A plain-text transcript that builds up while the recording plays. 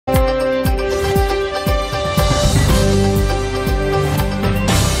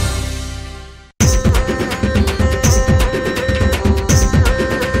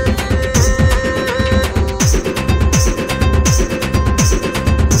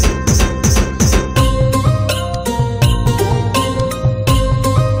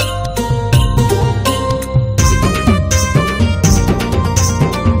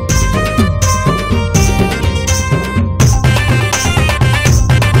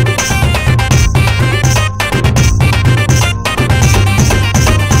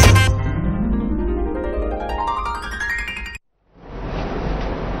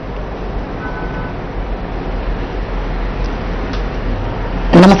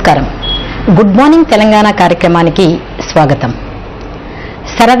నమస్కారం. Good morning Telangana కార్యక్రమానికి స్వాగతం.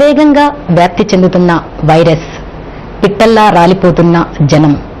 శరవేగంగా వ్యాప్తి చెందుతున్న వైరస్, పిట్టల్లా రాలిపోతున్న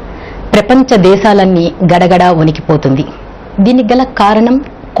జనం, ప్రపంచ దేశాలన్నీ గడగడ వణికిపోతుంది. దీనికి గల కారణం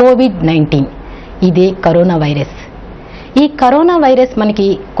కోవిడ్-19. ఇదే కరోనా వైరస్. ఈ కరోనా వైరస్ మనకి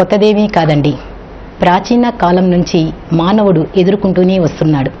కొత్తదేమీ కాదండి. ప్రాచీన కాలం నుంచి మానవుడు ఎదుర్కొంటూనే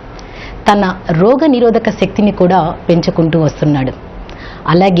వస్తున్నాడు. తన రోగ నిరోధక శక్తిని కూడా పెంచుకుంటూ వస్తున్నాడు.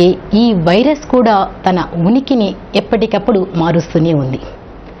 అలాగే ఈ వైరస్ కూడా తన ఉనికిని ఎప్పటికప్పుడు మారుస్తూనే ఉంది.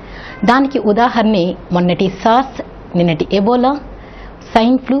 దానికి ఉదాహరణే మొన్నటి సార్స్, నిన్నటి ఎబోలా,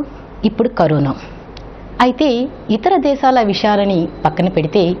 స్వైన్ ఫ్లూ, ఇప్పుడు కరోనా. అయితే ఇతర దేశాల విషయాలని పక్కన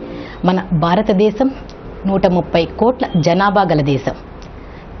పెడితే మన భారతదేశం 130 కోట్ల జనాభా గల దేశం,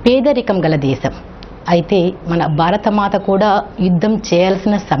 పేదరికం గల దేశం. అయితే మన భారతమాత కూడా యుద్ధం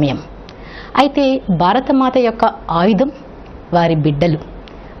చేయాల్సిన సమయం. అయితే భారతమాత యొక్క ఆయుధం వారి బిడ్డలు,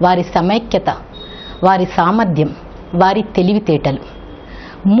 వారి సమైక్యత, వారి సామర్థ్యం, వారి తెలివితేటలు.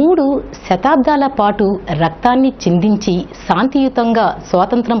 3 శతాబ్దాల పాటు రక్తాన్ని చిందించి శాంతియుతంగా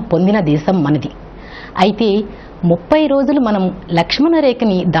స్వాతంత్రం పొందిన దేశం మనది. అయితే 30 రోజులు మనం లక్ష్మణ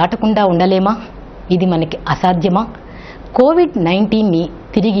రేఖని దాటకుండా ఉండలేమా? ఇది మనకి అసాధ్యమా? కోవిడ్-19ని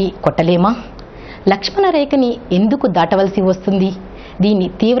తిరిగి కొట్టలేమా? లక్ష్మణ రేఖని ఎందుకు దాటవలసి వస్తుంది? దీని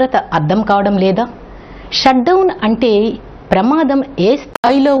తీవ్రత అర్థం కావడం లేదా? షట్డౌన్ అంటే ప్రమాదం ఏ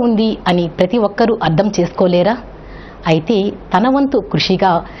స్థాయిలో ఉంది అని ప్రతి ఒక్కరూ అర్థం చేసుకోలేరా? అయితే తన వంతు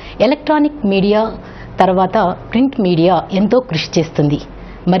కృషిగా ఎలక్ట్రానిక్ మీడియా, తర్వాత ప్రింట్ మీడియా ఎంతో కృషి చేస్తుంది.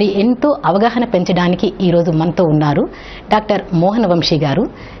 మరి ఎంతో అవగాహన పెంచడానికి ఈరోజు మనతో ఉన్నారు డాక్టర్ మోహన్ వంశీ గారు.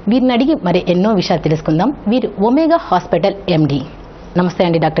 వీరిని అడిగి మరి ఎన్నో విషయాలు తెలుసుకుందాం. వీరు ఒమేగా హాస్పిటల్ ఎండి. నమస్తే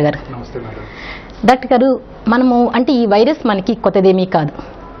అండి డాక్టర్ గారు. నమస్తే మేడం. డాక్టర్ గారు, మనము అంటే ఈ వైరస్ మనకి కొత్తదేమీ కాదు.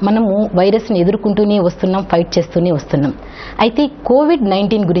 మనము వైరస్ని ఎదుర్కొంటూనే వస్తున్నాం, ఫైట్ చేస్తూనే వస్తున్నాం. అయితే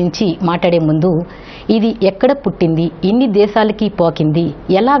కోవిడ్-19 గురించి మాట్లాడే ముందు ఇది ఎక్కడ పుట్టింది, ఎన్ని దేశాలకి పోకింది,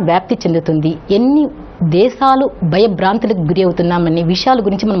 ఎలా వ్యాప్తి చెందుతుంది, ఎన్ని దేశాలు భయభ్రాంతులకు గురి అవుతున్నామనే విషయాల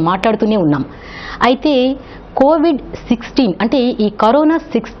గురించి మనం మాట్లాడుతూనే ఉన్నాం. అయితే కోవిడ్-16 అంటే ఈ కరోనా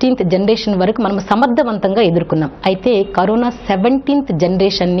 16th జనరేషన్ వరకు మనం సమర్థవంతంగా ఎదుర్కొన్నాం. అయితే కరోనా 17th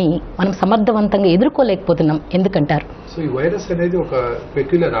జనరేషన్ని మనం సమర్థవంతంగా ఎదుర్కోలేకపోతున్నాం. ఎందుకంటారు? సో ఈ వైరస్ అనేది ఒక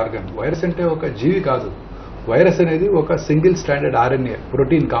పెక్యులర్ ఆర్గన్. వైరస్ అంటే ఒక జీవి కాదు. వైరస్ అనేది ఒక single standard RNA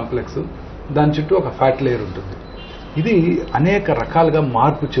protein complex. దాని చుట్టూ ఒక ఫ్యాట్ లేయర్ ఉంటుంది. ఇది అనేక రకాలుగా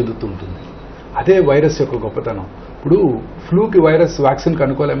మార్పు చెందుతుంటుంది. అదే వైరస్ యొక్క గొప్పతనం. ఇప్పుడు ఫ్లూకి వైరస్ వ్యాక్సిన్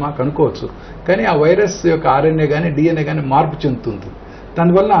కనుక్కోలేమా? కనుక్కోవచ్చు. కానీ ఆ వైరస్ యొక్క ఆర్ఎన్ఏ కానీ డిఎన్ఏ కానీ మార్పు చెందుతుంది.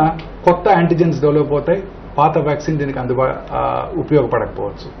 దానివల్ల కొత్త యాంటీజెన్స్ డెవలప్ అవుతాయి. పాత వ్యాక్సిన్ దీనికి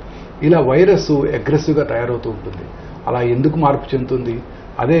ఉపయోగపడకపోవచ్చు. ఇలా వైరస్ అగ్రెసివ్గా తయారవుతూ ఉంటుంది. అలా ఎందుకు మార్పు చెందుతుంది?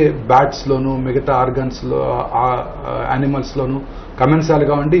 అదే బ్యాట్స్లోను, మిగతా ఆర్గన్స్లో, యానిమల్స్లోను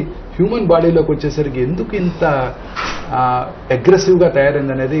కమెన్సాలుగా ఉండి హ్యూమన్ బాడీలోకి వచ్చేసరికి ఎందుకు ఇంత అగ్రెసివ్గా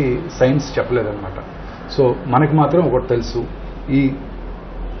తయారైంది అనేది సైన్స్ చెప్పలేదన్నమాట. సో మనకి మాత్రం ఒకటి తెలుసు, ఈ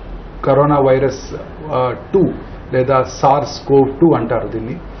కరోనా వైరస్ 2 లేదా SARS-CoV-2 అంటారు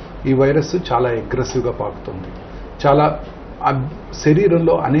దీన్ని. ఈ వైరస్ చాలా అగ్రెసివ్గా పాకుతుంది. చాలా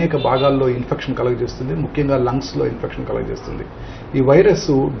శరీరంలో అనేక భాగాల్లో ఇన్ఫెక్షన్ కలుగజేస్తుంది. ముఖ్యంగా లంగ్స్లో ఇన్ఫెక్షన్ కలుగజేస్తుంది. ఈ వైరస్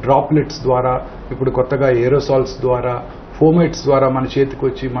డ్రాప్లెట్స్ ద్వారా, ఇప్పుడు కొత్తగా ఏరోసాల్స్ ద్వారా, ఫోమైట్స్ ద్వారా మన చేతికి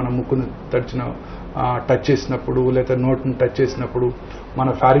వచ్చి మన ముక్కును టచ్ చేసినప్పుడు, లేదా నోట్ని టచ్ చేసినప్పుడు మన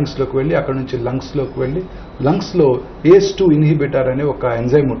ఫారింగ్స్లోకి వెళ్ళి అక్కడ నుంచి లంగ్స్లోకి వెళ్ళి, లంగ్స్లో ACE2 ఇన్హిబిటర్ అనే ఒక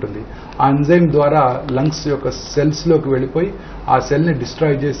ఎంజైమ్ ఉంటుంది. ఆ ఎంజైమ్ ద్వారా లంగ్స్ యొక్క సెల్స్లోకి వెళ్ళిపోయి ఆ సెల్ని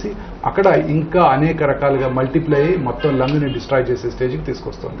డిస్ట్రాయ్ చేసి అక్కడ ఇంకా అనేక రకాలుగా మల్టిప్లై అయ్యి మొత్తం లంగ్ని డిస్ట్రాయ్ చేసే స్టేజ్కి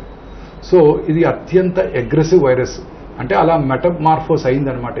తీసుకొస్తుంది. సో ఇది అత్యంత అగ్రెసివ్ వైరస్. అంటే అలా మెటమార్ఫోస్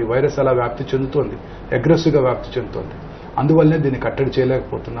అయిందనమాట. ఈ వైరస్ అలా వ్యాప్తి చెందుతోంది, అగ్రెసివ్గా వ్యాప్తి చెందుతోంది. అందువల్లనే దీన్ని కట్టడి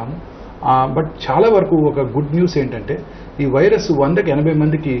చేయలేకపోతున్నాము. బట్ చాలా వరకు ఒక గుడ్ న్యూస్ ఏంటంటే, ఈ వైరస్ 100కి 80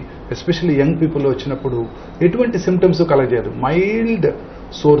 మందికి, ఎస్పెషల్లీ యంగ్ పీపుల్లో వచ్చినప్పుడు ఎటువంటి సిమ్టమ్స్ కలగజేయదు. మైల్డ్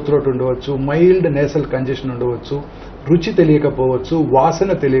సోర్ థ్రోట్ ఉండవచ్చు, మైల్డ్ నేసల్ కంజెషన్ ఉండవచ్చు, రుచి తెలియకపోవచ్చు,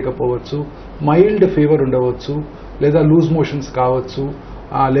 వాసన తెలియకపోవచ్చు, మైల్డ్ ఫీవర్ ఉండవచ్చు, లేదా లూజ్ మోషన్స్ కావచ్చు,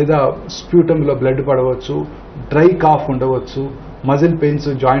 లేదా స్ప్యూటంలో బ్లడ్ పడవచ్చు, డ్రై కాఫ్ ఉండవచ్చు, మజిల్ పెయిన్స్,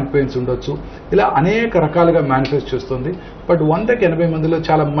 జాయింట్ పెయిన్స్ ఉండొచ్చు. ఇలా అనేక రకాలుగా మేనిఫెస్ట్ చేస్తుంది. బట్ 100కి 80 మందిలో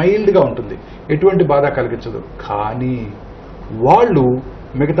చాలా మైల్డ్గా ఉంటుంది, ఎటువంటి బాధ కలిగించదు. కానీ వాళ్ళు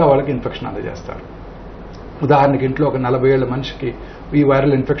మిగతా వాళ్ళకి ఇన్ఫెక్షన్ అందజేస్తారు. ఉదాహరణకి ఇంట్లో ఒక 40 ఏళ్ల మనిషికి ఈ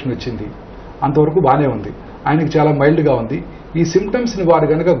వైరల్ ఇన్ఫెక్షన్ వచ్చింది. అంతవరకు బాగానే ఉంది, ఆయనకి చాలా మైల్డ్గా ఉంది. ఈ సిమ్టమ్స్ని వారు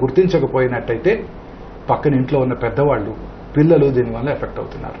కనుక గుర్తించకపోయినట్టయితే పక్కన ఇంట్లో ఉన్న పెద్దవాళ్ళు, పిల్లలు దీనివల్ల ఎఫెక్ట్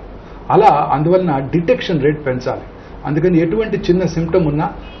అవుతున్నారు. అలా అందువలన డిటెక్షన్ రేట్ పెంచాలి. అందుకని ఎటువంటి చిన్న సిమ్టమ్ ఉన్నా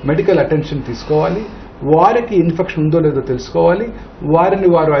మెడికల్ అటెన్షన్ తీసుకోవాలి. వారికి ఇన్ఫెక్షన్ ఉందో లేదో తెలుసుకోవాలి, వారిని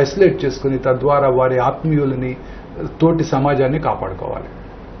వారు ఐసోలేట్ చేసుకుని తద్వారా వారి ఆత్మీయులని తోటి సమాజాన్ని కాపాడుకోవాలి.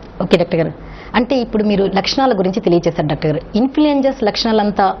 ఓకే డాక్టర్ గారు, అంటే ఇప్పుడు మీరు లక్షణాల గురించి తెలియజేశారు డాక్టర్ గారు. ఇన్ఫ్లుయెంజాస్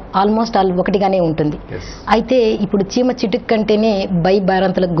లక్షణాలంతా ఆల్మోస్ట్ ఒకటిగానే ఉంటుంది. అయితే ఇప్పుడు చీమ చిటుక్ కంటేనే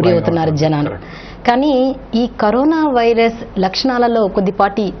భయభ్రాంతులకు గురి అవుతున్నారు జనాలు. కానీ ఈ కరోనా వైరస్ లక్షణాలలో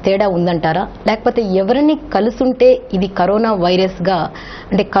కొద్దిపాటి తేడా ఉందంటారా, లేకపోతే ఎవరిని కలుసుంటే ఇది కరోనా వైరస్ గా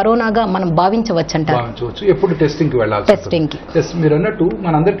అంటే కరోనాగా మనం భావించవచ్చంటారా? ఎప్పుడు టెస్టింగ్ కి వెళ్ళాలి. టెస్టింగ్ మీరు అన్నట్టు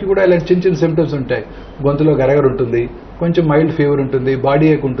మనందరికీ కూడా ఇలాంటి చిన్న చిన్న సిమ్టమ్స్ ఉంటాయి. గొంతులో గరగర ఉంటుంది, కొంచెం మైల్డ్ ఫీవర్ ఉంటుంది, బాడీ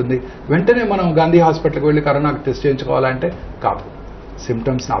ఏక్ ఉంటుంది. వెంటనే మనం గాంధీ హాస్పిటల్కి వెళ్ళి కరోనాకి టెస్ట్ చేయించుకోవాలంటే కాదు.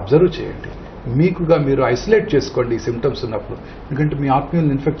 సిమ్టమ్స్ని అబ్జర్వ్ చేయండి, మీకుగా మీరు ఐసోలేట్ చేసుకోండి ఈ సిమ్టమ్స్ ఉన్నప్పుడు. ఎందుకంటే మీ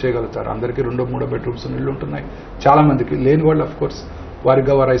ఆత్మీయులను ఇన్ఫెక్ట్ చేయగలుగుతారు. అందరికీ 2-3 బెడ్రూమ్స్ ఇళ్ళు ఉంటున్నాయి, చాలా మందికి లేని వాళ్ళు అఫ్ కోర్స్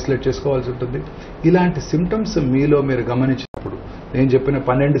వారిగా వారు ఐసోలేట్ చేసుకోవాల్సి ఉంటుంది. ఇలాంటి సిమ్టమ్స్ మీలో మీరు గమనించినప్పుడు నేను చెప్పిన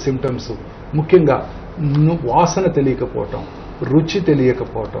 12 సిమ్టమ్స్, ముఖ్యంగా వాసన తెలియకపోవటం, రుచి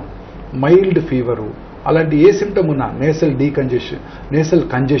తెలియకపోవటం, మైల్డ్ ఫీవరు, అలాంటి ఏ సిమ్టమ్ ఉన్నా, నేసల్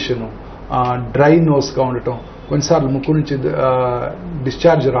కంజెషను, డ్రై నోస్గా ఉండటం, కొన్నిసార్లు ముక్కు నుంచి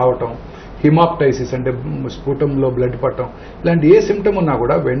డిశ్చార్జ్ రావటం, హిమాప్టైసిస్ అంటే స్ఫుటంలో బ్లడ్ పట్టడం, ఇలాంటి ఏ సిమ్టమ్ ఉన్నా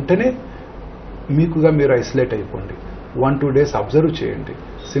కూడా వెంటనే మీకుగా మీరు ఐసోలేట్ అయిపోండి. 1-2 డేస్ అబ్జర్వ్ చేయండి.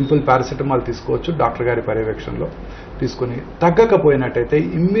 సింపుల్ పారాసిటమాల్ తీసుకోవచ్చు డాక్టర్ గారి పర్యవేక్షణలో తీసుకుని. తగ్గకపోయినట్టయితే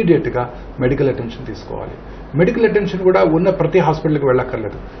ఇమ్మీడియట్గా మెడికల్ అటెన్షన్ తీసుకోవాలి. మెడికల్ అటెన్షన్ కూడా ఉన్న ప్రతి హాస్పిటల్కి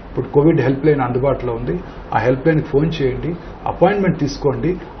వెళ్ళక్కర్లేదు. ఇప్పుడు కోవిడ్ హెల్ప్ లైన్ అందుబాటులో ఉంది, ఆ హెల్ప్ లైన్కి ఫోన్ చేయండి, అపాయింట్మెంట్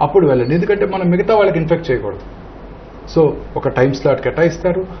తీసుకోండి, అప్పుడు వెళ్ళండి. ఎందుకంటే మనం మిగతా వాళ్ళకి ఇన్ఫెక్ట్ చేయకూడదు. సో ఒక టైం స్లాట్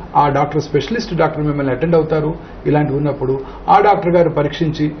కేటాయిస్తారు, ఆ డాక్టర్ స్పెషలిస్ట్ డాక్టర్ మిమ్మల్ని అటెండ్ అవుతారు. ఇలాంటివి ఉన్నప్పుడు ఆ డాక్టర్ గారు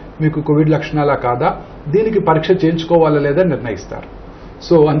పరీక్షించి మీకు కోవిడ్ లక్షణాలా కాదా, దీనికి పరీక్ష చేయించుకోవాలా లేదా నిర్ణయిస్తారు.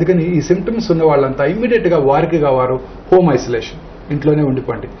 సో అందుకని ఈ సిమ్టమ్స్ ఉన్న వాళ్ళంతా ఇమ్మీడియట్గా వారికిగా వారు హోమ్ ఐసోలేషన్, ఇంట్లోనే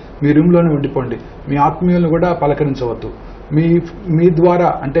ఉండిపోండి, మీ రూమ్లోనే ఉండిపోండి. మీ ఆత్మీయులను కూడా పలకరించవద్దు. మీ ద్వారా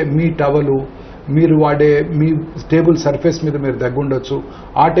అంటే మీ టవలు, మీరు వాడే మీ టేబుల్ సర్ఫేస్ మీద మీరు దగ్గుండొచ్చు,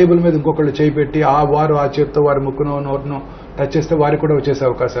 ఆ టేబుల్ మీద ఇంకొకళ్ళు చేయి పెట్టి వారు ఆ చేత్తో వారి ముక్కునో నోరునో టచ్ చేస్తే వారికి కూడా వచ్చేసే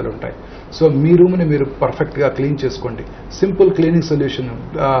అవకాశాలు ఉంటాయి. సో మీ రూమ్ని మీరు పర్ఫెక్ట్గా క్లీన్ చేసుకోండి. Simple cleaning solution,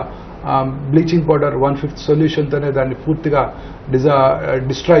 bleaching powder 1/5 సొల్యూషన్తోనే దాన్ని పూర్తిగా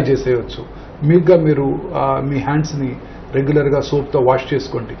డిస్ట్రాయ్ చేసేయచ్చు. మీకుగా మీరు మీ హ్యాండ్స్ని రెగ్యులర్గా సోప్తో వాష్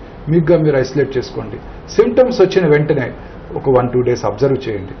చేసుకోండి, మీకుగా మీరు ఐసోలేట్ చేసుకోండి. సిమ్టమ్స్ వచ్చిన వెంటనే ఒక 1-2 డేస్ అబ్జర్వ్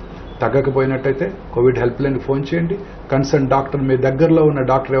చేయండి. తగ్గకపోయినట్టయితే కోవిడ్ హెల్ప్ లైన్కి ఫోన్ చేయండి. కన్సర్న్ డాక్టర్, మీ దగ్గరలో ఉన్న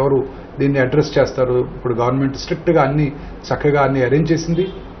డాక్టర్ ఎవరు దీన్ని అడ్రస్ చేస్తారు. ఇప్పుడు గవర్నమెంట్ స్ట్రిక్ట్గా చక్కగా అన్ని అరేంజ్ చేసింది,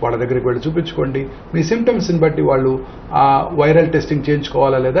 వాళ్ళ దగ్గరికి వెళ్ళి చూపించుకోండి. మీ సిమ్టమ్స్ని బట్టి వాళ్ళు వైరల్ టెస్టింగ్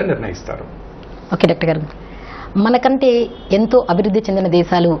చేయించుకోవాలా లేదా నిర్ణయిస్తారు. ఓకే డాక్టర్ గారు, మనకంటే ఎంతో అభివృద్ధి చెందిన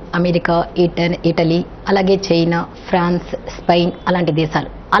దేశాలు అమెరికా, ఇటలీ, అలాగే చైనా, ఫ్రాన్స్, స్పెయిన్ అలాంటి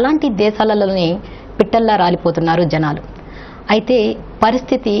దేశాలు. అలాంటి దేశాలలోనే పిట్టల్లా రాలిపోతున్నారు జనాలు. అయితే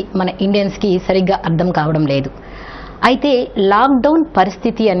పరిస్థితి మన ఇండియన్స్కి సరిగ్గా అర్థం కావడం లేదు. అయితే లాక్డౌన్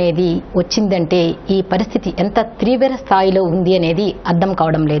పరిస్థితి అనేది వచ్చిందంటే ఈ పరిస్థితి ఎంత తీవ్ర స్థాయిలో ఉంది అనేది అర్థం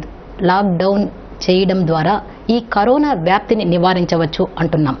కావడం లేదు. లాక్డౌన్ చేయడం ద్వారా ఈ కరోనా వ్యాప్తిని నివారించవచ్చు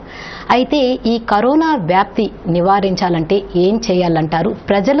అంటున్నాం. అయితే ఈ కరోనా వ్యాప్తి నివారించాలంటే ఏం చేయాలంటారు?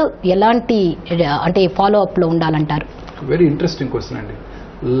 ప్రజలు ఎలాంటి అంటే ఫాలో అప్ లో ఉండాలంటారు? వెరీ ఇంట్రెస్టింగ్ క్వశ్చన్ అండి.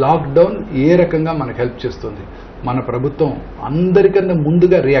 లాక్డౌన్ ఏ రకంగా మనకు హెల్ప్ చేస్తుంది? మన ప్రభుత్వం అందరికన్నా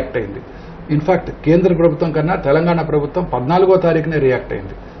ముందుగా రియాక్ట్ అయింది. ఇన్ఫాక్ట్ కేంద్ర ప్రభుత్వం కన్నా తెలంగాణ ప్రభుత్వం 14వ తారీఖునే రియాక్ట్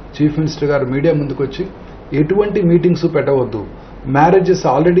అయింది. చీఫ్ మినిస్టర్ గారు మీడియా ముందుకు వచ్చి ఎటువంటి మీటింగ్స్ పెట్టవద్దు, మ్యారేజెస్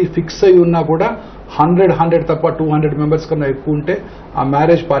ఆల్రెడీ ఫిక్స్ అయి ఉన్నా కూడా 100 తప్ప 200 మెంబర్స్ కన్నా ఎక్కువ ఉంటే ఆ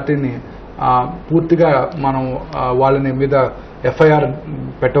మ్యారేజ్ పార్టీని పూర్తిగా మనం వాళ్ళని మీద ఎఫ్ఐఆర్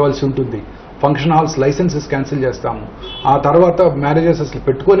పెట్టవలసి ఉంటుంది. ఫంక్షన్ హాల్స్ లైసెన్సెస్ క్యాన్సిల్ చేస్తాము, ఆ తర్వాత మ్యారేజెస్ అసలు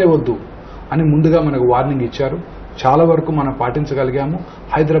పెట్టుకోనే వద్దు అని ముందుగా మనకు వార్నింగ్ ఇచ్చారు. చాలా వరకు మనం పాటించగలిగాము.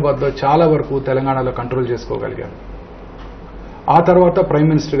 హైదరాబాద్లో చాలా వరకు, తెలంగాణలో కంట్రోల్ చేసుకోగలిగాము. ఆ తర్వాత ప్రైమ్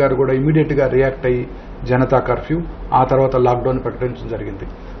మినిస్టర్ గారు కూడా ఇమీడియట్గా రియాక్ట్ అయ్యి జనతా కర్ఫ్యూ, ఆ తర్వాత లాక్డౌన్ ప్రకటించడం జరిగింది.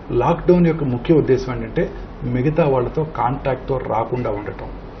 లాక్డౌన్ యొక్క ముఖ్య ఉద్దేశం ఏంటంటే మిగతా వాళ్ళతో కాంటాక్ట్తో రాకుండా ఉండటం.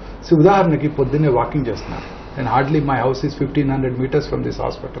 సో ఉదాహరణకి పొద్దున్నే వాకింగ్ చేస్తున్నాను నేను. Hardly my house is 1500 metres from this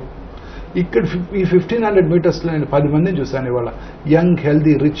hospital. ఇక్కడ ఈ 1500 మీటర్స్లో నేను 10 మందిని చూశాను ఇవాళ. Young,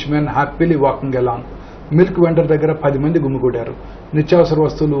 healthy, rich men happily walking along. Milk vendor దగ్గర 10 మంది గుమ్మిగూడారు. నిత్యావసర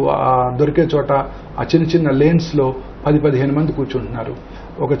వస్తువులు దొరికే చోట ఆ చిన్న చిన్న లేన్స్లో 10-15 మంది కూర్చుంటున్నారు.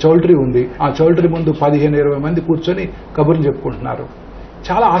 ఒక చౌల్ట్రీ ఉంది, ఆ చౌల్ట్రీ ముందు 15-20 మంది కూర్చొని కబుర్లు చెప్పుకుంటున్నారు.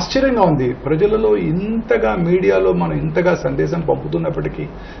 చాలా ఆశ్చర్యంగా ఉంది. ప్రజలలో ఇంతగా, మీడియాలో మనం ఇంతగా సందేశం పంపుతున్నప్పటికీ,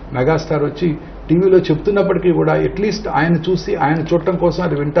 మెగాస్టార్ వచ్చి టీవీలో చెప్తున్నప్పటికీ కూడా అట్లీస్ట్ ఆయన చూసి ఆయన చూడటం కోసం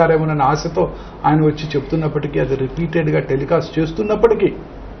అది వింటారేమోనన్న ఆశతో ఆయన వచ్చి చెప్తున్నప్పటికీ, అది రిపీటెడ్గా టెలికాస్ట్ చేస్తున్నప్పటికీ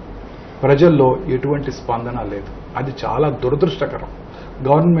ప్రజల్లో ఎటువంటి స్పందన లేదు. అది చాలా దురదృష్టకరం.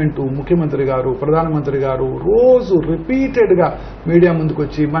 గవర్నమెంట్, ముఖ్యమంత్రి గారు, ప్రధానమంత్రి గారు రోజు రిపీటెడ్గా మీడియా ముందుకు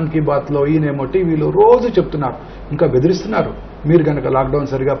వచ్చి మన్ కీ బాత్లో, ఈయనేమో టీవీలో రోజు చెప్తున్నారు, ఇంకా బెదిరిస్తున్నారు. మీరు కనుక లాక్డౌన్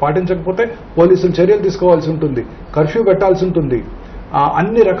సరిగా పాటించకపోతే పోలీసులు చర్యలు తీసుకోవాల్సి ఉంటుంది, కర్ఫ్యూ పెట్టాల్సి ఉంటుంది,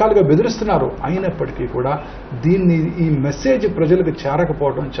 అన్ని రకాలుగా బెదిరిస్తున్నారు. అయినప్పటికీ కూడా ఈ మెసేజ్ ప్రజలకు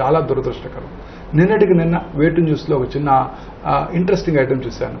చేరకపోవడం చాలా దురదృష్టకరం. నిన్నటికి నిన్న వేటు న్యూస్లో ఒక చిన్న ఇంట్రెస్టింగ్ ఐటమ్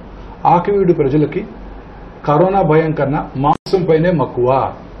చూశాను. ఆకివీడు ప్రజలకి కరోనా భయం కన్నా మాంసం పైనే మక్కువ.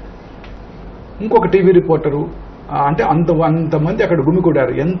 ఇంకొక టీవీ రిపోర్టరు అంటే అంతమంది అక్కడ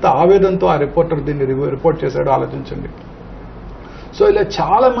గుమికూడారు. ఎంత ఆవేదనతో ఆ రిపోర్టర్ దీన్ని రిపోర్ట్ చేశాడో ఆలోచించండి. సో ఇలా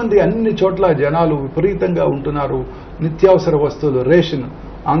చాలా మంది అన్ని చోట్ల జనాలు విపరీతంగా ఉంటున్నారు. నిత్యావసర వస్తువులు, రేషన్,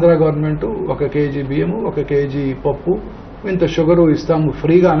 ఆంధ్ర గవర్నమెంట్ 1 కేజీ బియ్యము, 1 కేజీ పప్పు, ఇంత షుగరు ఇస్తాము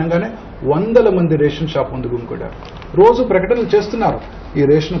ఫ్రీగా అనగానే 100 మంది రేషన్ షాప్ ముందు గుమికూడారు. రోజు ప్రకటనలు చేస్తున్నారు, ఈ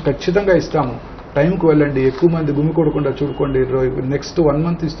రేషన్ ఖచ్చితంగా ఇస్తాము, టైంకు వెళ్ళండి, ఎక్కువ మంది గుమికూడకుండా చూడుకోండి, నెక్స్ట్ 1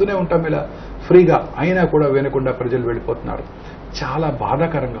 మంత్ ఇస్తూనే ఉంటాం ఇలా ఫ్రీగా. అయినా కూడా వినకుండా ప్రజలు వెళ్ళిపోతున్నారు. చాలా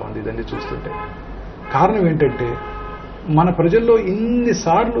బాధాకరంగా ఉంది ఇదన్నీ చూస్తుంటే. కారణం ఏంటంటే మన ప్రజల్లో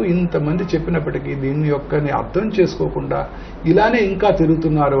ఇన్నిసార్లు ఇంతమంది చెప్పినప్పటికీ దీన్ని యొక్కని అర్థం చేసుకోకుండా ఇలానే ఇంకా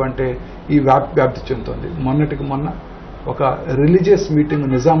తిరుగుతున్నారు అంటే ఈ వ్యాప్తి చెందుతుంది. మొన్నటికి మొన్న ఒక రిలీజియస్ మీటింగ్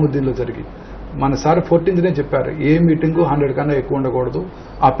నిజాముద్దీన్లో జరిగి మన సార్ 14th చెప్పారు, ఏ మీటింగు 100 కన్నా ఎక్కువ ఉండకూడదు,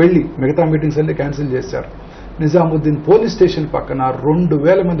 ఆ పెళ్లి మిగతా మీటింగ్స్ అన్ని క్యాన్సిల్ చేశారు. నిజాముద్దీన్ పోలీస్ స్టేషన్ పక్కన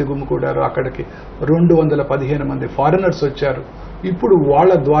 2000 మంది గుమ్ముకూడారు. అక్కడికి 215 మంది ఫారినర్స్ వచ్చారు. ఇప్పుడు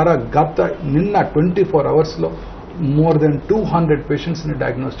వాళ్ళ ద్వారా నిన్న 24 అవర్స్లో మోర్ దెన్ 200 పేషెంట్స్ని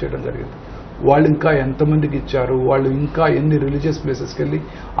డయాగ్నోస్ చేయడం జరిగింది. వాళ్ళు ఇంకా ఎంతమందికి ఇచ్చారు, వాళ్ళు ఇంకా ఎన్ని రిలీజియస్ ప్లేసెస్కి వెళ్ళి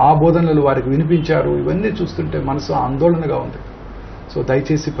ఆ బోధనలు వారికి వినిపించారు, ఇవన్నీ చూస్తుంటే మనసు ఆందోళనగా ఉంది. సో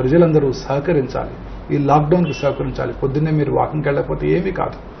దయచేసి ప్రజలందరూ సహకరించాలి, ఈ లాక్డౌన్కి సహకరించాలి. పొద్దున్నే మీరు వాకింగ్కి వెళ్ళకపోతే ఏమీ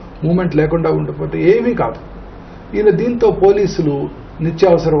కాదు, మూమెంట్ లేకుండా ఉండిపోతే ఏమీ కాదు. ఇలా దీంతో పోలీసులు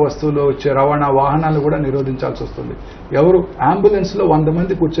నిత్యావసర వస్తువులు వచ్చే రవాణా వాహనాలు కూడా నిరోధించాల్సి వస్తుంది. అంబులెన్స్లో 100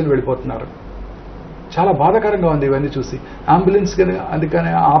 మంది కూర్చొని వెళ్ళిపోతున్నారు. చాలా బాధాకరంగా ఉంది ఇవన్నీ చూసి. అంబులెన్స్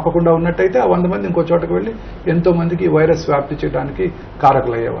అందుకని ఆపకుండా ఉన్నట్టయితే ఆ 100 మంది ఇంకో చోటకు వెళ్ళి ఎంతో మందికి వైరస్ వ్యాప్తి చేయడానికి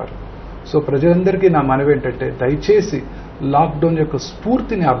కారకులయ్యేవారు. సో ప్రజలందరికీ నా మనవి ఏంటంటే దయచేసి లాక్డౌన్ యొక్క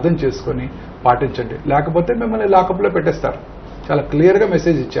స్ఫూర్తిని అర్థం చేసుకొని పాటించండి, లేకపోతే మిమ్మల్ని లాకప్లో పెట్టేస్తారు. చాలా క్లియర్గా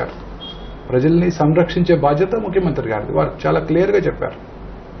మెసేజ్ ఇచ్చారు. ప్రజల్ని సంరక్షించే బాధ్యత ముఖ్యమంత్రి గారిది. వారు చాలా క్లియర్గా చెప్పారు.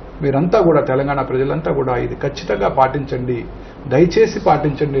 మీరంతా కూడా, తెలంగాణ ప్రజలంతా కూడా ఇది ఖచ్చితంగా పాటించండి, దయచేసి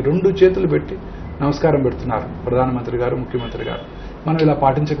పాటించండి. 2 చేతులు పెట్టి నమస్కారం పెడుతున్నారు ప్రధానమంత్రి గారు, ముఖ్యమంత్రి గారు. మనం ఇలా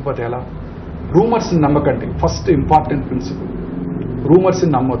పాటించకపోతే ఎలా? రూమర్స్ని నమ్మకండి. ఫస్ట్ ఇంపార్టెంట్ ప్రిన్సిపల్,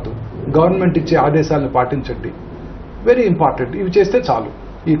 రూమర్స్ని నమ్మొద్దు. గవర్నమెంట్ ఇచ్చే ఆదేశాలను పాటించండి, వెరీ ఇంపార్టెంట్. ఇవి చేస్తే చాలు,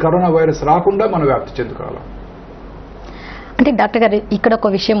 ఈ కరోనా వైరస్ రాకుండా మనం వ్యాప్తి చెందుకోవాలి. అంటే డాక్టర్ గారు ఇక్కడ ఒక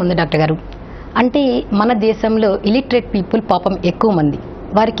విషయం ఉంది డాక్టర్ గారు. అంటే మన దేశంలో ఇలిటరేట్ పీపుల్ పాపం ఎక్కువ మంది,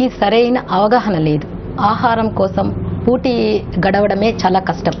 వారికి సరైన అవగాహన లేదు. ఆహారం కోసం పూటి గడవడమే చాలా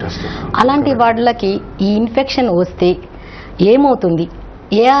కష్టం. అలాంటి వాళ్ళకి ఈ ఇన్ఫెక్షన్ వస్తే ఏమవుతుంది?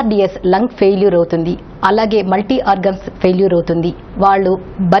 ARDS లంగ్ ఫెయిల్యూర్ అవుతుంది, అలాగే మల్టీ ఆర్గన్స్ ఫెయిల్యూర్ అవుతుంది. వాళ్ళు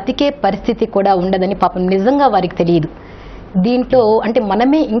బతికే పరిస్థితి కూడా ఉండదని పాపం నిజంగా వారికి తెలియదు. దీంట్లో అంటే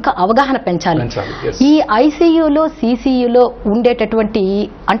మనమే ఇంకా అవగాహన పెంచాలి. ఈ ICUలో, CCUలో ఉండేటటువంటి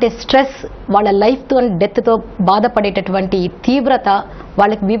అంటే స్ట్రెస్, వాళ్ళ లైఫ్తో డెత్తో బాధపడేటటువంటి తీవ్రత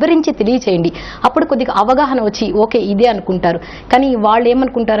వాళ్ళకి వివరించి తెలియచేయండి. అప్పుడు కొద్దిగా అవగాహన వచ్చి ఓకే ఇదే అనుకుంటారు. కానీ వాళ్ళు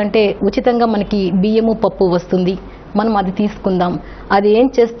ఏమనుకుంటారంటే ఉచితంగా మనకి బియ్యము పప్పు వస్తుంది, మనం అది తీసుకుందాం, అది ఏం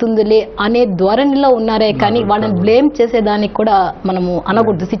చేస్తుందిలే అనే ధోరణిలో ఉన్నారే కానీ వాళ్ళని బ్లేమ్ చేసేదానికి కూడా మనము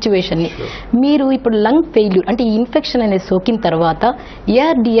అనకూడదు సిచ్యువేషన్ని. మీరు ఇప్పుడు లంగ్ ఫెయిల్యూర్ అంటే ఈ ఇన్ఫెక్షన్ అనేది సోకిన తర్వాత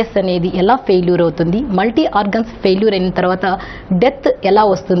ARDS అనేది ఎలా ఫెయిల్యూర్ అవుతుంది, మల్టీ ఆర్గన్స్ ఫెయిల్యూర్ అయిన తర్వాత డెత్ ఎలా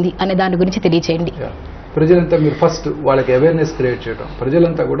వస్తుంది అనే దాని గురించి తెలియచేయండి. ప్రజలంతా మీరు ఫస్ట్ వాళ్ళకి అవేర్నెస్ క్రియేట్ చేయడం,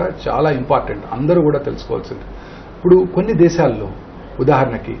 ప్రజలంతా కూడా చాలా ఇంపార్టెంట్, అందరూ కూడా తెలుసుకోవాల్సింది. ఇప్పుడు కొన్ని దేశాల్లో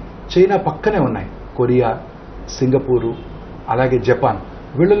ఉదాహరణకి చైనా పక్కనే ఉన్నాయి, కొరియా, సింగపూరు, అలాగే జపాన్.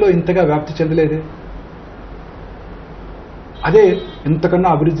 వీళ్ళలో ఇంతగా వ్యాప్తి చెందలేదే. అదే ఇంతకన్నా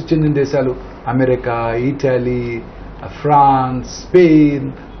అభివృద్ధి చెందిన దేశాలు America, Italy, France, Spain,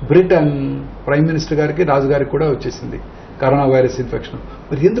 Britain. Prime minister గారికి, రాజుగారికి కూడా వచ్చేసింది కరోనా వైరస్ ఇన్ఫెక్షన్.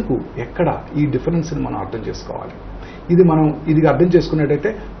 మరి ఎందుకు, ఎక్కడ ఈ డిఫరెన్స్ని మనం అర్థం చేసుకోవాలి. ఇది అర్థం చేసుకున్నట్టయితే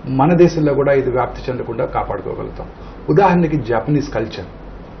మన దేశంలో కూడా ఇది వ్యాప్తి చెందకుండా కాపాడుకోగలుగుతాం. ఉదాహరణకి జపనీస్ కల్చర్,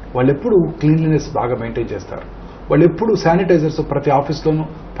 వాళ్ళు ఎప్పుడు క్లీన్లీనెస్ బాగా మెయింటైన్ చేస్తారు. వాళ్ళు ఎప్పుడు శానిటైజర్స్ ప్రతి ఆఫీస్లోనూ,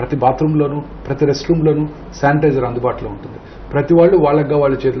 ప్రతి బాత్రూంలోనూ, ప్రతి రెస్ట్ రూమ్లోనూ శానిటైజర్ అందుబాటులో ఉంటుంది. ప్రతి వాళ్ళు వాళ్ళగా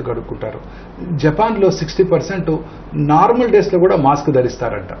వాళ్ళ చేతులు కడుక్కుంటారు. జపాన్లో 60% నార్మల్ డేస్లో కూడా మాస్క్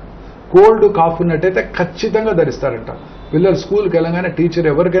ధరిస్తారంట. కోల్డ్ కాఫ్ ఉన్నట్టయితే ఖచ్చితంగా ధరిస్తారంట. పిల్లలు స్కూల్కి వెళ్ళగానే టీచర్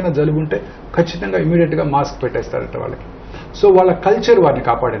ఎవరికైనా జలుబు ఉంటే ఖచ్చితంగా ఇమీడియట్గా మాస్క్ పెట్టేస్తారంట వాళ్ళకి. సో వాళ్ళ కల్చర్ వారిని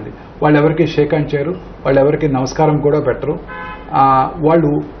కాపాడింది. వాళ్ళు ఎవరికి షేక్ హ్యాండ్ చేయరు, వాళ్ళు ఎవరికి నమస్కారం కూడా పెట్టరు.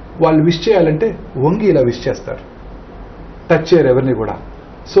 వాళ్ళు విష్ చేయాలంటే వంగి ఇలా విష్ చేస్తారు, టచ్ చేయరు ఎవరిని కూడా.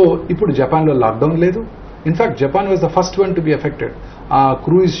 సో ఇప్పుడు జపాన్లో లాక్డౌన్ లేదు. In fact Japan was the first one to be affected. ఆ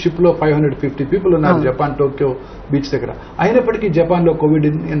క్రూయిజ్ షిప్ లో 550 పీపుల్ ఉన్నారు జపాన్ టోక్యో బీచ్ దగ్గర. అయినప్పటికీ జపాన్ లో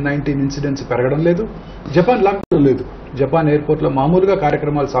COVID-19 ఇన్సిడెంట్స్ పెరగడం లేదు, జపాన్ లాక్డౌన్ లేదు. జపాన్ ఎయిర్పోర్ట్ లో మామూలుగా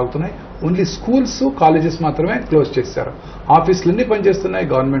కార్యక్రమాలు సాగుతున్నాయి. ఓన్లీ స్కూల్స్, కాలేజెస్ మాత్రమే క్లోజ్ చేశారు. ఆఫీసులన్నీ పనిచేస్తున్నాయి,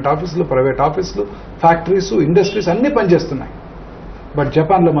 గవర్నమెంట్ ఆఫీసులు, ప్రైవేట్ ఆఫీసులు, ఫ్యాక్టరీస్, ఇండస్ట్రీస్ అన్ని పనిచేస్తున్నాయి. బట్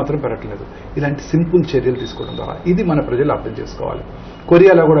జపాన్ లో మాత్రం పెరగట్లేదు. ఇలాంటి సింపుల్ చర్యలు తీసుకోవడం ద్వారా ఇది మన ప్రజలు అర్థం చేసుకోవాలి.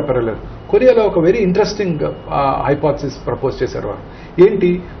 కొరియాలో కూడా పెరగలేదు. కొరియాలో ఒక వెరీ ఇంట్రెస్టింగ్ హైపోథసిస్ ప్రపోజ్ చేశారు వారు. ఏంటి,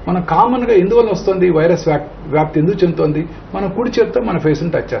 మనం కామన్ గా ఎందువల్ల వస్తుంది వైరస్ వ్యాప్తి ఎందుకు చెందుతోంది? మనం కుడి చేతితో మన ఫేస్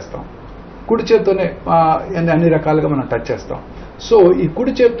ని టచ్ చేస్తాం, కుడి చేతితోనే అన్ని రకాలుగా మనం టచ్ చేస్తాం. సో ఈ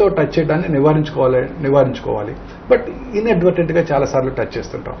కుడి చేతితో టచ్ చేయడాన్ని నివారించుకోవాలి. బట్ ఇన్అడ్వర్టెంట్ గా చాలా సార్లు టచ్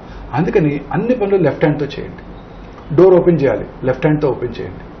చేస్తుంటాం. అందుకని అన్ని పనులు లెఫ్ట్ హ్యాండ్ తో చేయండి. డోర్ ఓపెన్ చేయాలి, లెఫ్ట్ హ్యాండ్ తో ఓపెన్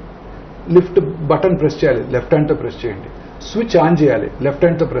చేయండి. లిఫ్ట్ బటన్ ప్రెస్ చేయాలి, లెఫ్ట్ హ్యాండ్ తో ప్రెస్ చేయండి. స్విచ్ ఆన్ చేయాలి, లెఫ్ట్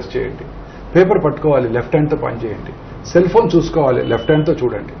హ్యాండ్ తో ప్రెస్ చేయండి. పేపర్ పట్టుకోవాలి, లెఫ్ట్ హ్యాండ్ తో పని చేయండి. సెల్ ఫోన్ చూసుకోవాలి, లెఫ్ట్ హ్యాండ్ తో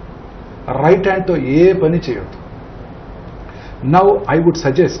చూడండి. రైట్ హ్యాండ్ తో ఏ పని చేయొద్దు. నౌ ఐ వుడ్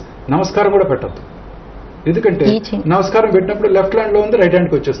సజెస్ట్ నమస్కారం కూడా పెట్టద్దు. ఎందుకంటే నమస్కారం పెట్టినప్పుడు లెఫ్ట్ హ్యాండ్ లో ఉంది, రైట్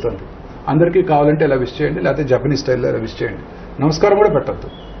హ్యాండ్కి వచ్చేస్తుంది. అందరికీ కావాలంటే ఇలా విష్ చేయండి, లేకపోతే జపనీస్ స్టైల్లో ఇలా విష్ చేయండి. నమస్కారం కూడా పెట్టద్దు.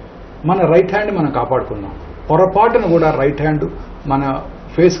 మన రైట్ హ్యాండ్ మనం కాపాడుకుందాం. పొరపాటును కూడా రైట్ హ్యాండ్ మన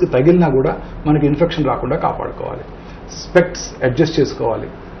ఫేస్కి తగిలినా కూడా మనకి ఇన్ఫెక్షన్ రాకుండా కాపాడుకోవాలి. స్పెక్ట్స్ అడ్జస్ట్ చేసుకోవాలి.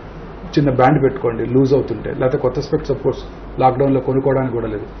 చిన్న బ్యాండ్ పెట్టుకోండి లూజ్ అవుతుంటే, లేకపోతే కొత్త స్పెక్ట్స్ అఫ్ కోర్స్ లాక్డౌన్లో కొనుక్కోవడానికి కూడా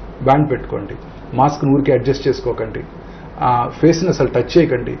లేదు. బ్యాండ్ పెట్టుకోండి. మాస్క్ ఊరికి అడ్జస్ట్ చేసుకోకండి. ఫేస్ని అసలు టచ్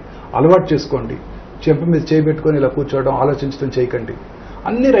చేయకండి. అలవాటు చేసుకోండి. చెంప మీద చేయి పెట్టుకొని ఇలా కూర్చోవడం, ఆలోచించడం చేయకండి.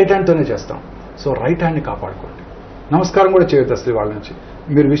 అన్ని రైట్ హ్యాండ్తోనే చేస్తాం. సో రైట్ హ్యాండ్ని కాపాడుకోండి. నమస్కారం కూడా చేయొద్దు అసలు వాళ్ళ నుంచి.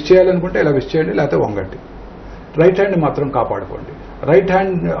 మీరు విష్ చేయాలనుకుంటే ఇలా విష్ చేయండి, లేకపోతే వంగండి. రైట్ హ్యాండ్ మాత్రం కాపాడుకోండి. రైట్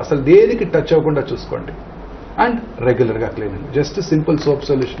హ్యాండ్ అసలు దేనికి టచ్ అవ్వకుండా చూసుకోండి. అండ్ రెగ్యులర్గా cleaning. Just simple soap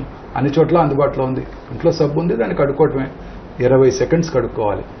solution అన్ని చోట్ల అందుబాటులో ఉంది. ఇంట్లో సబ్బు ఉంది, దాన్ని కడుక్కోవటమే. 20 సెకండ్స్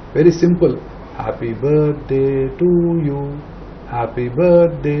కడుక్కోవాలి. Very simple. Happy birthday to you, happy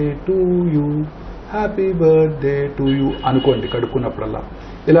birthday to you, happy birthday to you అనుకోండి కడుక్కున్నప్పుడల్లా.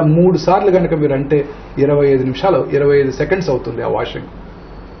 ఇలా 3 సార్లు కనుక మీరు అంటే 25 నిమిషాలు 25 సెకండ్స్ అవుతుంది ఆ వాషింగ్.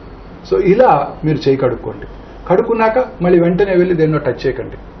 సో ఇలా మీరు చేయి కడుక్కోండి. కడుక్కున్నాక మళ్ళీ వెంటనే వెళ్ళి దేన్నో టచ్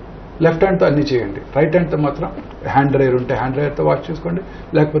చేయకండి. లెఫ్ట్ హ్యాండ్తో అన్ని చేయండి. రైట్ హ్యాండ్తో మాత్రం హ్యాండ్ డ్రైయర్ ఉంటే హ్యాండ్ డ్రైయర్తో వాష్ చేసుకోండి,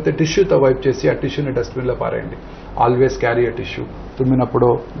 లేకపోతే టిష్యూతో వైప్ చేసి ఆ టిష్యూని డస్ట్బిన్లో పారేయండి. ఆల్వేస్ క్యారీ అ టిష్యూ. తుమ్మినప్పుడో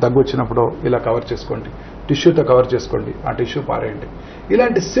దగ్గు వచ్చినప్పుడో ఇలా కవర్ చేసుకోండి. టిష్యూతో కవర్ చేసుకోండి, ఆ టిష్యూ పారేయండి.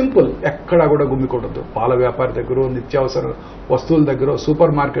 ఇలాంటి సింపుల్, ఎక్కడా కూడా గుమ్మికూడదు. పాల వ్యాపారి దగ్గర, నిత్యావసర వస్తువుల దగ్గర,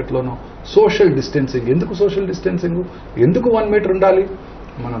 సూపర్ మార్కెట్లోనూ సోషల్ డిస్టెన్సింగ్. ఎందుకు సోషల్ డిస్టెన్సింగ్? ఎందుకు 1 మీటర్ ఉండాలి?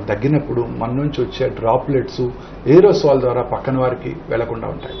 మనం తగ్గినప్పుడు మన నుంచి వచ్చే డ్రాప్లెట్స్ ఏరోసాల్ ద్వారా పక్కన వారికి వెళ్లకుండా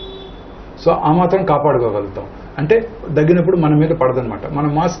ఉంటాయి. సో ఆ మాత్రం కాపాడుకోగలుగుతాం. అంటే దగ్గినప్పుడు మన మీద పడదనమాట. మనం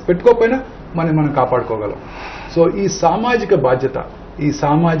మాస్క్ పెట్టుకోకపోయినా మనం కాపాడుకోగలం. సో ఈ సామాజిక బాధ్యత, ఈ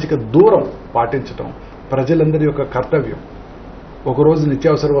సామాజిక దూరం పాటించడం ప్రజలందరి యొక్క కర్తవ్యం. ఒకరోజు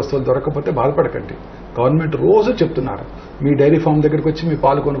నిత్యావసర వస్తువులు దొరకకపోతే బాధపడకండి. గవర్నమెంట్ రోజు చెప్తున్నారు. మీ డైరీ ఫామ్ దగ్గరికి వచ్చి మీ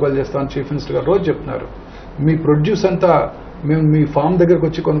పాలు కొనుగోలు చేస్తామని చీఫ్ మినిస్టర్ గారు రోజు చెప్తున్నారు. మీ ప్రొడ్యూస్ అంతా మేము మీ ఫామ్ దగ్గరకు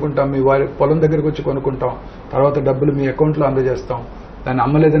వచ్చి కొనుక్కుంటాం, మీ వారి పొలం దగ్గరకు వచ్చి కొనుక్కుంటాం, తర్వాత డబ్బులు మీ అకౌంట్లో అందజేస్తాం. దాన్ని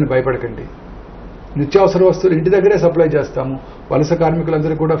అమ్మలేదని భయపడకండి. నిత్యావసర వస్తువులు ఇంటి దగ్గరే సప్లై చేస్తాము. వలస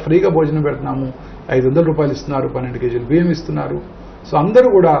కార్మికులందరూ కూడా ఫ్రీగా భోజనం పెడుతున్నాము. 500 రూపాయలు ఇస్తున్నారు, 12 కేజీలు బియ్యం ఇస్తున్నారు. సో అందరూ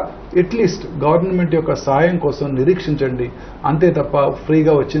కూడా అట్లీస్ట్ గవర్నమెంట్ యొక్క సాయం కోసం నిరీక్షించండి. అంతే తప్ప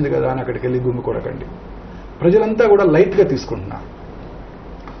ఫ్రీగా వచ్చింది కదా అని అక్కడికి వెళ్ళి గుమ్మి కొడకండి. ప్రజలంతా కూడా లైట్గా తీసుకుంటున్నారు.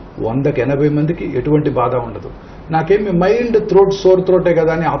 100కి 80 మందికి ఎటువంటి బాధ ఉండదు. నాకేమి మైల్డ్ థ్రోట్, సోర్ థ్రోటే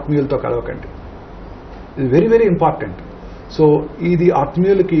కదా అని ఆత్మీయులతో కలవకండి. ఇది వెరీ వెరీ ఇంపార్టెంట్. సో ఇది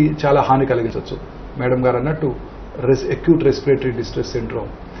ఆత్మీయులకి చాలా హాని కలిగించవచ్చు. మేడం గారు అన్నట్టు అక్యూట్ రెస్పిరేటరీ డిస్ట్రెస్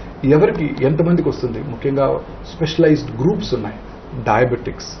సిండ్రోమ్ ఎవరికి ఎంతమందికి వస్తుంది? ముఖ్యంగా స్పెషలైజ్డ్ గ్రూప్స్ ఉన్నాయి.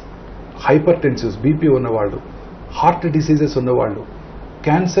 డయాబెటిక్స్, హైపర్ టెన్సివ్స్, బీపీ ఉన్నవాళ్ళు, హార్ట్ డిసీజెస్ ఉన్నవాళ్ళు,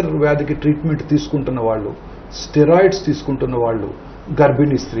 క్యాన్సర్ వ్యాధికి ట్రీట్మెంట్ తీసుకుంటున్న వాళ్ళు, స్టెరాయిడ్స్ తీసుకుంటున్న వాళ్ళు,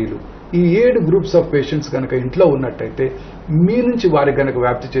 గర్భిణీ స్త్రీలు. ఈ 7 గ్రూప్స్ ఆఫ్ పేషెంట్స్ కనుక ఇంట్లో ఉన్నట్టయితే మీ నుంచి వారికి కనుక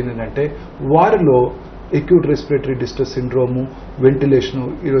వ్యాప్తి చెందిందంటే వారిలో acute respiratory distress syndrome, ventilation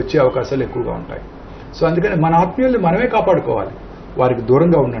ఇవి వచ్చే అవకాశాలు ఎక్కువగా ఉంటాయి. సో అందుకని మన ఆత్మీయుల్ని మనమే కాపాడుకోవాలి. వారికి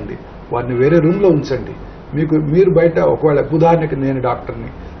దూరంగా ఉండండి. వారిని వేరే రూమ్లో ఉంచండి. మీరు బయట ఒకవేళ ఉదాహరణకి నేను డాక్టర్ని,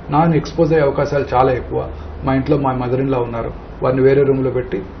 నాన్ ఎక్స్పోజ్ అయ్యే అవకాశాలు చాలా ఎక్కువ. మా ఇంట్లో మా మదర్ ఇన్ లా ఉన్నారు, వారిని వేరే రూమ్లో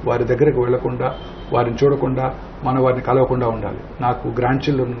పెట్టి వారి దగ్గరకు వెళ్లకుండా, వారిని చూడకుండా, వారిని కలవకుండా ఉండాలి. నాకు గ్రాండ్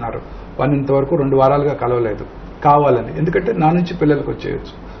చిల్డ్రన్ ఉన్నారు, వారిని ఇంతవరకు 2 వారాలుగా కలవలేదు కావాలని. ఎందుకంటే నా నుంచి పిల్లలకు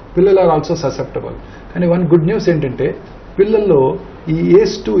వచ్చేయచ్చు. పిల్లలు ఆర్ ఆల్సో ససెప్టబుల్. కానీ వన్ గుడ్ న్యూస్ ఏంటంటే పిల్లల్లో ఈ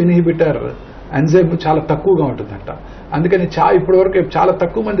ACE2 ఇన్హిబిటర్ ఎంజైమ్ చాలా తక్కువగా ఉంటుందంట. అందుకని ఇప్పటి వరకు చాలా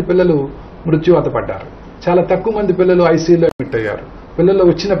తక్కువ మంది పిల్లలు మృత్యువాత పడ్డారు, చాలా తక్కువ మంది పిల్లలు ICUలో అడ్మిట్ అయ్యారు. పిల్లల్లో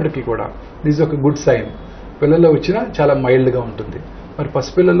వచ్చినప్పటికీ కూడా దిస్ ఒక గుడ్ సైన్. పిల్లల్లో వచ్చినా చాలా మైల్డ్గా ఉంటుంది, మరి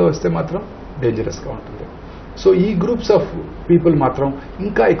పసిపిల్లల్లో వస్తే మాత్రం డేంజరస్గా ఉంటుంది. సో ఈ గ్రూప్స్ ఆఫ్ పీపుల్ మాత్రం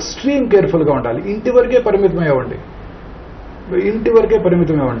ఇంకా ఎక్స్ట్రీమ్ కేర్ఫుల్గా ఉండాలి. ఇంటి వరకే పరిమితం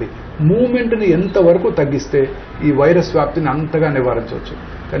అవ్వండి. మూవ్మెంట్ని ఎంతవరకు తగ్గిస్తే ఈ వైరస్ వ్యాప్తిని అంతగా నివారించవచ్చు.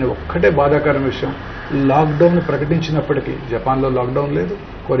 కానీ ఒక్కటే బాధాకరమైన విషయం, లాక్డౌన్ ప్రకటించినప్పటికీ జపాన్లో లాక్డౌన్ లేదు,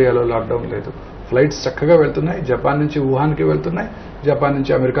 కొరియాలో లాక్డౌన్ లేదు. ఫ్లైట్స్ చక్కగా వెళ్తున్నాయి, జపాన్ నుంచి వుహాన్కి వెళ్తున్నాయి, జపాన్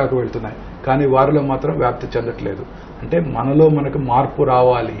నుంచి అమెరికాకు వెళ్తున్నాయి. కానీ వారిలో మాత్రం వ్యాప్తి చెందట్లేదు. అంటే మనకు మార్పు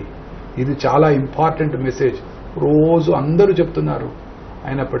రావాలి. ఇది చాలా ఇంపార్టెంట్ మెసేజ్. రోజు అందరూ చెప్తున్నారు,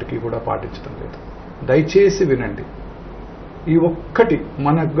 అయినప్పటికీ కూడా పాటించడం లేదు. దయచేసి వినండి. ఈ ఒక్కటి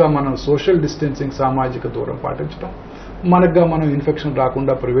మనకుగా మనం సోషల్ డిస్టెన్సింగ్, సామాజిక దూరం పాటించడం, మనకుగా మనం ఇన్ఫెక్షన్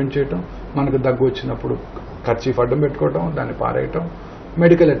రాకుండా ప్రివెంట్ చేయటం, మనకు దగ్గు వచ్చినప్పుడు కర్చీఫ్ అడ్డం పెట్టుకోవటం, దాన్ని పారేయటం,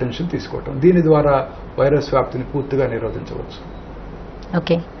 మెడికల్ అటెన్షన్ తీసుకోవటం. దీని ద్వారా వైరస్ వ్యాప్తిని పూర్తిగా నిరోధించవచ్చు.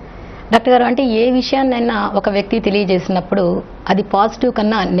 ఓకే డాక్టర్ గారు, అంటే ఏ విషయాన్నైనా ఒక వ్యక్తి తెలియజేసినప్పుడు అది పాజిటివ్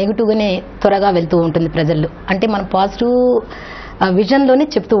కన్నా నెగిటివ్గానే త్వరగా వెళ్తూ ఉంటుంది ప్రజల్లో. అంటే మనం పాజిటివ్ విజన్లోనే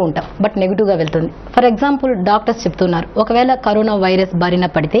చెప్తూ ఉంటాం, బట్ నెగిటివ్గా వెళ్తుంది. ఫర్ ఎగ్జాంపుల్ డాక్టర్స్ చెప్తున్నారు, ఒకవేళ కరోనా వైరస్ బారిన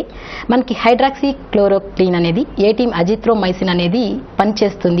పడితే మనకి హైడ్రాక్సీక్లోరోక్విన్ అనేది, ఏటీఎం అజిత్రోమైసిన్ అనేది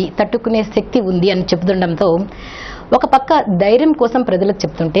పనిచేస్తుంది, తట్టుకునే శక్తి ఉంది అని చెప్తుండడంతో ఒక పక్క ధైర్యం కోసం ప్రజలకు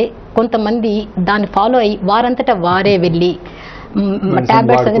చెప్తుంటే కొంతమంది దాన్ని ఫాలో అయ్యి వారంతటా వారే వెళ్ళి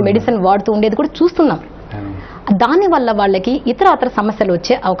టాబ్లెట్స్ అనేది మెడిసిన్ వాడుతూ ఉండేది కూడా చూస్తున్నాం. దాని వల్ల వాళ్ళకి ఇతర సమస్యలు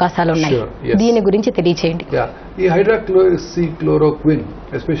వచ్చే అవకాశాలు ఉన్నాయి. దీని గురించి తెలియచేయండి. ఈ హైడ్రాక్సీక్లోరోక్విన్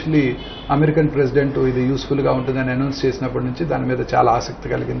ఎస్పెషల్లీ అమెరికన్ ప్రెసిడెంట్ ఇది యూస్ఫుల్ గా ఉంటుందని అనౌన్స్ చేసినప్పటి నుంచి దాని మీద చాలా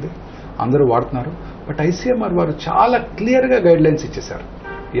ఆసక్తి కలిగింది, అందరూ వాడుతున్నారు. బట్ ICMR వారు చాలా క్లియర్ గా గైడ్ లైన్స్ ఇచ్చేశారు.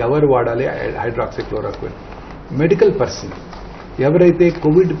 ఎవరు వాడాలి హైడ్రాక్సీక్లోరోక్విన్? మెడికల్ పర్సన్, ఎవరైతే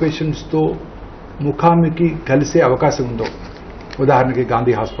కోవిడ్ పేషెంట్స్తో ముఖాముఖి కలిసే అవకాశం ఉందో, ఉదాహరణకి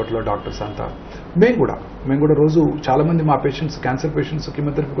గాంధీ హాస్పిటల్లో డాక్టర్స్ అంతా, మేము కూడా రోజు చాలా మంది మా పేషెంట్స్, క్యాన్సర్ పేషెంట్స్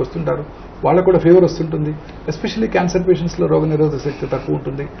కిమోథెరపీకి వస్తుంటారు, వాళ్ళకు కూడా ఫీవర్ వస్తుంటుంది. ఎస్పెషల్లీ క్యాన్సర్ పేషెంట్స్లో రోగనిరోధక శక్తి తక్కువ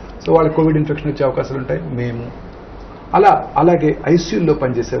ఉంటుంది, సో వాళ్ళకి కోవిడ్ ఇన్ఫెక్షన్ వచ్చే అవకాశాలు ఉంటాయి. మేము అలాగే ICUల్లో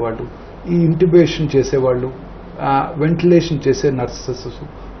పనిచేసేవాళ్ళు, ఈ ఇంట్యుబేషన్ చేసేవాళ్ళు, వెంటిలేషన్ చేసే నర్సెస్,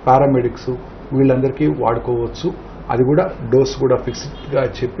 పారామెడిక్స్, వీళ్ళందరికీ వాడుకోవచ్చు. అది కూడా డోస్ కూడా ఫిక్స్డ్గా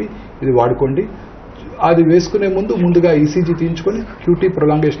చెప్పి ఇది వాడుకోండి. అది వేసుకునే ముందుగా ECG తీయించుకొని QT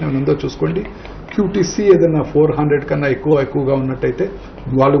ప్రొలాంగేషన్ ఏమైనా ఉందో చూసుకోండి. QTC ఏదైనా 400 కన్నా ఎక్కువగా ఉన్నట్టయితే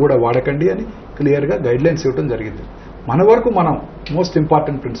వాళ్ళు కూడా వాడకండి అని క్లియర్గా గైడ్ లైన్స్ ఇవ్వడం జరిగింది. మన వరకు మనం most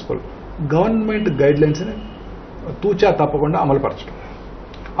important principle government guide లైన్స్ని తూచా తప్పకుండా అమలుపరచడం.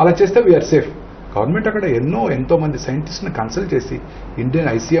 అలా చేస్తే వీఆర్ సేఫ్. గవర్నమెంట్ అక్కడ ఎంతో మంది సైంటిస్ట్ని కన్సల్ట్ చేసి, ఇండియన్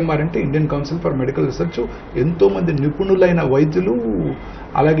ICMR అంటే Indian council for medical research, ఎంతో మంది నిపుణులైన వైద్యులు,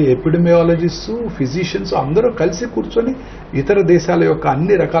 అలాగే ఎపిడమియాలజిస్టు, ఫిజిషియన్స్ అందరూ కలిసి కూర్చొని ఇతర దేశాల యొక్క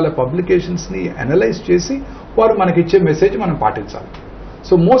అన్ని రకాల పబ్లికేషన్స్ని అనలైజ్ చేసి వారు మనకిచ్చే మెసేజ్ మనం పాటించాలి.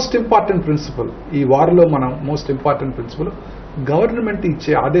 సో మోస్ట్ ఇంపార్టెంట్ ప్రిన్సిపల్ ఈ వార్లో మనం గవర్నమెంట్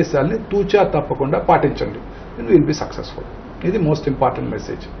ఇచ్చే ఆదేశాలని తూచా తప్పకుండా పాటించండి, విల్ బి సక్సెస్ఫుల్. ఇది మోస్ట్ ఇంపార్టెంట్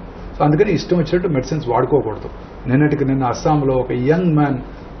మెసేజ్. సో అందుకని ఇష్టం వచ్చినట్టు మెడిసిన్స్ వాడుకోకూడదు. నిన్న అస్సాంలో ఒక యంగ్ మ్యాన్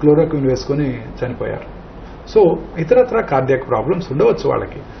క్లోరోక్విన్ వేసుకొని చనిపోయారు. సో ఇతరత్ర కార్డియాక్ ప్రాబ్లమ్స్ ఉండవచ్చు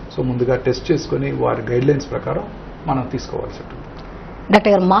వాళ్ళకి. సో ముందుగా టెస్ట్ చేసుకుని వారి గైడ్ లైన్స్ ప్రకారం మనం తీసుకోవాల్సి ఉంటుంది.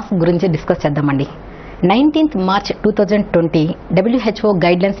 డాక్టర్ గారు, మాస్క్ గురించి డిస్కస్ చేద్దామండి. 19th March 2020 WHO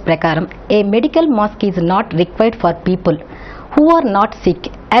guide lines ప్రకారం ఏ medical mask is not required for people who are not sick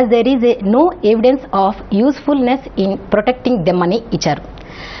as there is no evidence of usefulness in protecting them అని ఇచ్చారు.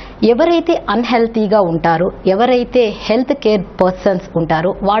 ఎవరైతే అన్హెల్తీగా ఉంటారో, ఎవరైతే హెల్త్ కేర్ పర్సన్స్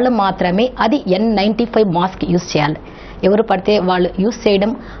ఉంటారో వాళ్ళు మాత్రమే అది N95 మాస్క్ యూజ్ చేయాలి. ఎవరు పడితే వాళ్ళు యూజ్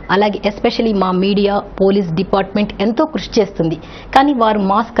చేయడం, అలాగే ఎస్పెషల్లీ మా మీడియా, పోలీస్ డిపార్ట్మెంట్ ఎంతో కృషి చేస్తుంది, కానీ వారు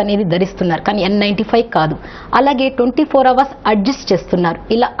మాస్క్ అనేది ధరిస్తున్నారు, కానీ N95 కాదు. అలాగే 24 hours అడ్జస్ట్ చేస్తున్నారు.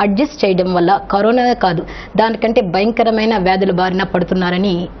 ఇలా అడ్జస్ట్ చేయడం వల్ల కరోనా కాదు, దానికంటే భయంకరమైన వ్యాధుల బారిన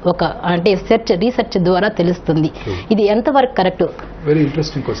పడుతున్నారని రీసెర్చ్ ద్వారా తెలుస్తుంది. ఇది ఎంతవరకు కరెక్ట్? వెరీ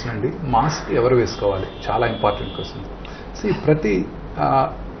ఇంట్రెస్టింగ్ క్వశ్చన్ అండి. మాస్క్ ఎవరు వేసుకోవాలి, చాలా ఇంపార్టెంట్ క్వశ్చన్. ప్రతి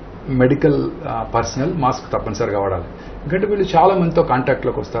మెడికల్ పర్సనల్ మాస్క్ తప్పనిసరిగా వాడాలి. ఎందుకంటే వీళ్ళు చాలా మందితో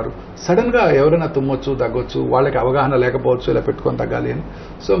కాంటాక్ట్లోకి వస్తారు. సడన్గా ఎవరైనా తుమ్మొచ్చు, దగ్గొచ్చు, వాళ్ళకి అవగాహన లేకపోవచ్చు ఇలా పెట్టుకొని తగ్గాలి అని.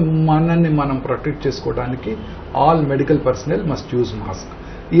 సో మనల్ని మనం ప్రొటెక్ట్ చేసుకోవడానికి all medical personal must use mask.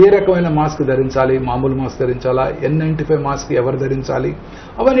 ఏ రకమైన మాస్క్ ధరించాలి, మామూలు మాస్క్ ధరించాలా, N95 మాస్క్ ఎవరు ధరించాలి,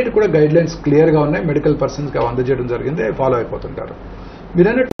 అవన్నిటి కూడా గైడ్ లైన్స్ క్లియర్గా ఉన్నాయి. మెడికల్ పర్సన్స్కి అందజేయడం జరిగింది, ఫాలో అయిపోతుంటారు. మీరు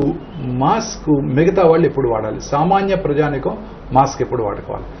అన్నట్టు మాస్క్ మిగతా వాళ్ళు ఎప్పుడు వాడాలి, సామాన్య ప్రజానికం మాస్క్ ఎప్పుడు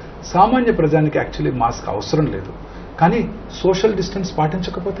వాడుకోవాలి. సామాన్య ప్రజానికి యాక్చువల్లీ మాస్క్ అవసరం లేదు, కానీ సోషల్ డిస్టెన్స్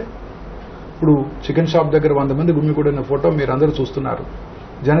పాటించకపోతే, ఇప్పుడు చికెన్ షాప్ దగ్గర 100 మంది గుమికూడిన ఫోటో మీరు అందరూ చూస్తున్నారు.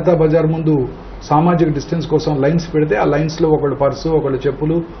 జనతా బజార్ ముందు సామాజిక డిస్టెన్స్ కోసం లైన్స్ పెడితే ఆ లైన్స్లో ఒకళ్ళు పర్సు, ఒకళ్ళు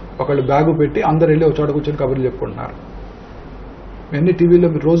చెప్పులు, ఒకళ్ళు బ్యాగు పెట్టి అందరు వెళ్ళి ఒక చోట కూర్చొని కబుర్లు చెప్పుకుంటున్నారు. ఎన్ని టీవీలో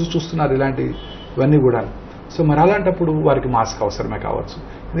మీరు రోజు చూస్తున్నారు ఇలాంటివన్నీ కూడా. సో మరి అలాంటప్పుడు వారికి మాస్క్ అవసరమే కావచ్చు.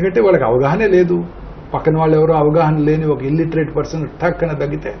 ఎందుకంటే వాళ్ళకి అవగాహనే లేదు. పక్కన వాళ్ళు ఎవరో అవగాహన లేని ఒక ఇల్లిటరేట్ పర్సన్ టక్కన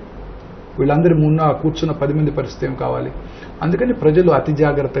తగ్గితే వీళ్ళందరి మున్న కూర్చున్న 10 మంది పరిస్థితి ఏం కావాలి. అందుకని ప్రజలు అతి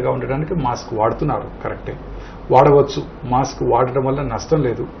జాగ్రత్తగా ఉండడానికి మాస్క్ వాడుతున్నారు, కరెక్టే, వాడవచ్చు. మాస్క్ వాడటం వల్ల నష్టం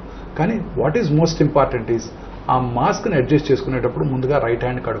లేదు. కానీ what is most important is ఆ మాస్క్ని అడ్జస్ట్ చేసుకునేటప్పుడు ముందుగా రైట్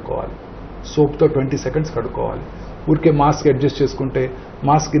హ్యాండ్ కడుక్కోవాలి. సోప్తో 20 సెకండ్స్ కడుక్కోవాలి. ఊరికే మాస్క్ అడ్జస్ట్ చేసుకుంటే,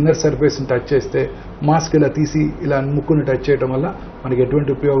 మాస్క్ ఇన్నర్ సర్ఫేస్ని టచ్ చేస్తే, మాస్క్ ఇలా తీసి ఇలా ముక్కుని టచ్ చేయడం వల్ల మనకి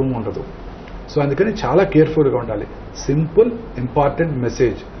ఎటువంటి ఉపయోగం ఉండదు. సో అందుకని చాలా కేర్ఫుల్గా ఉండాలి. సింపుల్ ఇంపార్టెంట్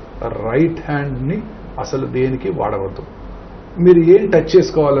మెసేజ్, రైట్ హ్యాండ్ని అసలు దేనికి వాడవద్దు. మీరు ఏం టచ్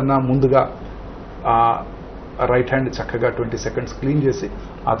చేసుకోవాలన్నా ముందుగా రైట్ హ్యాండ్ చక్కగా 20 సెకండ్స్ క్లీన్ చేసి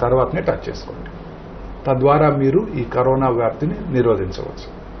ఆ తర్వాతనే టచ్ చేసుకోండి. తద్వారా మీరు ఈ కరోనా వ్యాప్తిని నిరోధించవచ్చు.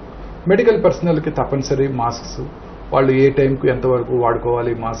 మెడికల్ పర్సనల్కి తప్పనిసరి మాస్క్స్, వాళ్ళు ఏ టైంకు ఎంతవరకు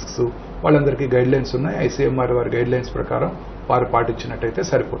వాడుకోవాలి మాస్క్స్, వాళ్ళందరికీ గైడ్ లైన్స్ ఉన్నాయి. ICMR వారి గైడ్ లైన్స్ ప్రకారం వారు పాటించినట్టయితే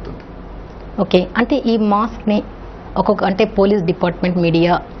సరిపోతుంది. ఓకే, అంటే ఈ మాస్క్ని అంటే police department,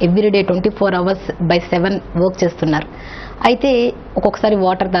 media everyday 24 hours by 7 work చేస్తున్నారు. అయితే ఒక్కొక్కసారి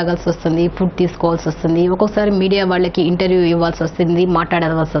వాటర్ తాగాల్సి వస్తుంది, ఫుడ్ తీసుకోవాల్సి వస్తుంది, ఒక్కొక్కసారి మీడియా వాళ్ళకి ఇంటర్వ్యూ ఇవ్వాల్సి వస్తుంది,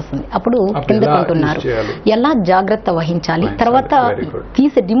 మాట్లాడాల్సి వస్తుంది. అప్పుడు కింద కొంటున్నారు, ఎలా జాగ్రత్త వహించాలి, తర్వాత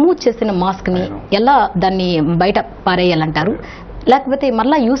రిమూవ్ చేసిన మాస్క్ని ఎలా దాన్ని బయట పారేయాలంటారు, లేకపోతే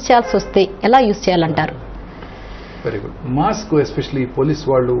మళ్ళీ యూజ్ చేయాల్సి వస్తే ఎలా యూజ్ చేయాలంటారు? Very good. Mask especially police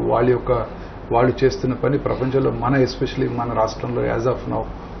వాళ్ళు చేస్తున్న పని ప్రపంచంలో ఎస్పెషలీ మన రాష్ట్రంలో యాజ్ ఆఫ్ నౌ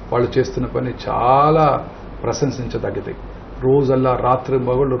వాళ్ళు చేస్తున్న పని చాలా ప్రశంసించదగ్గది. రోజల్లా రాత్రి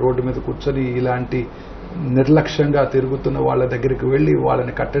మగళ్ళు రోడ్డు మీద కూర్చొని ఇలాంటి నిర్లక్ష్యంగా తిరుగుతున్న వాళ్ళ దగ్గరికి వెళ్ళి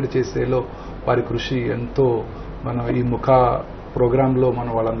వాళ్ళని కట్టడి చేసేలో వారి కృషి ఎంతో. మనం ఈ ముఖ ప్రోగ్రాంలో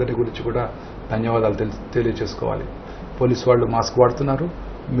మనం వాళ్ళందరి గురించి కూడా ధన్యవాదాలు తెలియజేసుకోవాలి. పోలీసు వాళ్ళు మాస్క్ వాడుతున్నారు.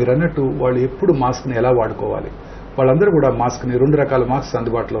 మీరు అన్నట్టు వాళ్ళు ఎప్పుడు మాస్క్ని ఎలా వాడుకోవాలి, వాళ్ళందరూ కూడా మాస్క్ని 2 రకాల మాస్క్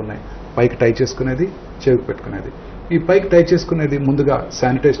అందుబాటులో ఉన్నాయి. పైకి టై చేసుకునేది, చెవికి పెట్టుకునేది. ఈ పైకి టై చేసుకునేది ముందుగా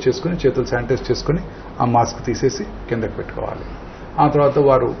శానిటైజ్ చేసుకుని, చేతులు శానిటైజ్ చేసుకుని ఆ మాస్క్ తీసేసి కిందకి పెట్టుకోవాలి. ఆ తర్వాత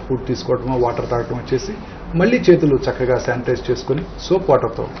వారు ఫుడ్ తీసుకోవటమో వాటర్ తాగటమో చేసి మళ్ళీ చేతులు చక్కగా శానిటైజ్ చేసుకుని సోప్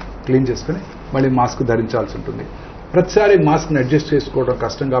వాటర్తో క్లీన్ చేసుకుని మళ్ళీ మాస్క్ ధరించాల్సి ఉంటుంది. ప్రతిసారి మాస్క్ని అడ్జస్ట్ చేసుకోవడం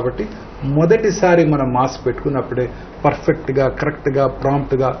కష్టం కాబట్టి మొదటిసారి మనం మాస్క్ పెట్టుకున్నప్పుడే పర్ఫెక్ట్గా, కరెక్ట్గా,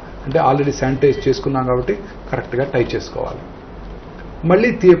 ప్రాంప్ట్గా, అంటే ఆల్రెడీ శానిటైజ్ చేసుకున్నాం కాబట్టి కరెక్ట్గా టై చేసుకోవాలి. మళ్ళీ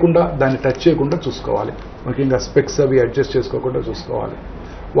తీయకుండా, దాన్ని టచ్ చేయకుండా చూసుకోవాలి. ముఖ్యంగా స్పెక్స్ అవి అడ్జస్ట్ చేసుకోకుండా చూసుకోవాలి.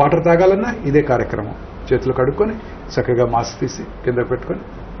 వాటర్ తాగాలన్నా ఇదే కార్యక్రమం. చేతులు కడుక్కొని చక్కగా మాస్క్ తీసి కింద పెట్టుకొని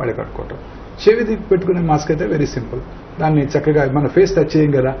మళ్ళీ కడుక్కోవటం. చెవి పెట్టుకునే మాస్క్ అయితే వెరీ సింపుల్. దాన్ని చక్కగా మన ఫేస్ టచ్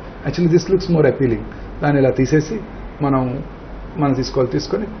చేయం కదా, actually this looks more appealing. దాన్ని ఇలా తీసేసి మనం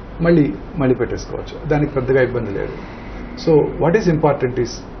తీసుకొని మళ్ళీ పెట్టేసుకోవచ్చు. దానికి పెద్దగా ఇబ్బంది లేదు. So what is important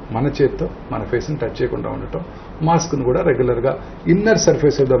is మన చేత్తో మన ఫేస్ని టచ్ చేయకుండా ఉండటం, మాస్క్ను కూడా రెగ్యులర్గా inner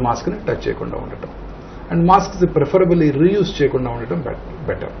surface of the మాస్క్ని touch చేయకుండా ఉండటం, అండ్ మాస్క్స్ ప్రిఫరబుల్లీ రీయూజ్ చేయకుండా ఉండటం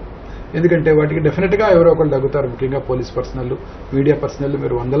బెటర్. ఎందుకంటే వాటికి డెఫినెట్గా ఎవరో ఒకళ్ళు తగ్గుతారు. ముఖ్యంగా పోలీస్ పర్సనల్, మీడియా పర్సనల్,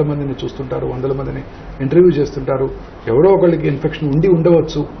 మీరు 100 మందిని చూస్తుంటారు, 100 మందిని ఇంటర్వ్యూ చేస్తుంటారు. ఎవరో ఒకళ్ళకి ఇన్ఫెక్షన్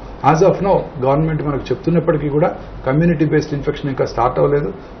ఉండవచ్చు. యాజ్ ఆఫ్ నో గవర్నమెంట్ మనకు చెప్తున్నప్పటికీ కూడా కమ్యూనిటీ బేస్డ్ ఇన్ఫెక్షన్ ఇంకా స్టార్ట్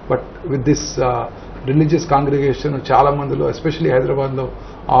అవ్వలేదు. But with this religious congregation చాలా మందిలో, ఎస్పెషల్లీ హైదరాబాద్లో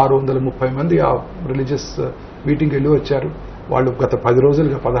 630 మంది ఆ రిలీజియస్ మీటింగ్కి వెళ్ళి వచ్చారు. వాళ్ళు గత 10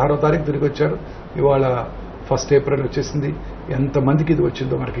 రోజులుగా 16వ తారీఖు తిరిగి వచ్చారు. ఇవాళ 1 ఏప్రిల్ వచ్చేసింది. ఎంతమందికి ఇది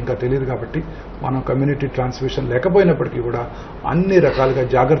వచ్చిందో మనకి ఇంకా తెలియదు. కాబట్టి మనం కమ్యూనిటీ ట్రాన్స్మిషన్ లేకపోయినప్పటికీ కూడా అన్ని రకాలుగా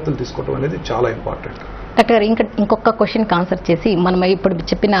జాగ్రత్తలు తీసుకోవడం అనేది చాలా ఇంపార్టెంట్. డాక్టర్ ఇంకొక క్వశ్చన్కి ఆన్సర్ చేసి మనం ఇప్పుడు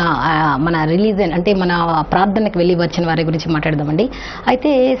చెప్పిన మన రిలీజన్ అంటే మన ప్రార్థనకు వెళ్ళి వచ్చిన వారి గురించి మాట్లాడదామండి.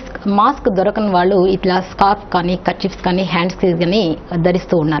 అయితే మాస్క్ దొరకని వాళ్ళు ఇట్లా స్కార్ఫ్ కానీ కర్చీఫ్స్ కానీ హ్యాండ్స్ కానీ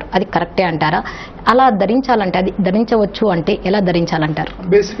ధరిస్తూ ఉన్నారు. అది కరెక్టే అంటారా? అలా ధరించాలంటే అది ధరించవచ్చు అంటే ఎలా ధరించాలంటారు?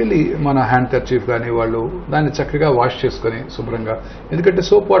 బేసికలీ మన హ్యాండ్ కర్చీఫ్ కానీ వాళ్ళు దాన్ని చక్కగా వాష్ చేసుకొని శుభ్రంగా, ఎందుకంటే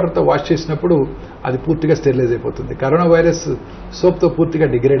సోప్ వాటర్తో వాష్ చేసినప్పుడు అది పూర్తిగా స్టెరిలైజ్ అయిపోతుంది. కరోనా వైరస్ సోప్తో పూర్తిగా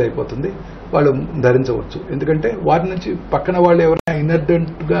డిగ్రేడ్ అయిపోతుంది. వాళ్ళు ధరించవచ్చు. ఎందుకంటే వారి నుంచి పక్కన వాళ్ళు ఎవరైనా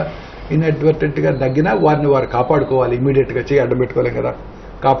ఇన్అడ్వర్టెంట్గా దగ్గినా వారిని వారు కాపాడుకోవాలి. ఇమీడియట్గా చేయి అడ్డం పెట్టుకోలేం కదా,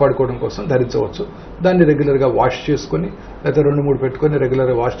 కాపాడుకోవడం కోసం ధరించవచ్చు. దాన్ని రెగ్యులర్గా వాష్ చేసుకొని లేకపోతే 2-3 పెట్టుకొని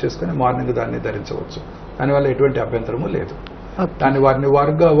రెగ్యులర్గా వాష్ చేసుకొని మార్నింగ్ దాన్ని ధరించవచ్చు. దానివల్ల ఎటువంటి అభ్యంతరము లేదు. దాన్ని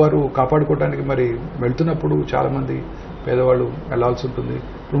వారు కాపాడుకోవడానికి మరి వెళ్తున్నప్పుడు చాలా మంది పేదవాళ్ళు వెళ్లాల్సి ఉంటుంది.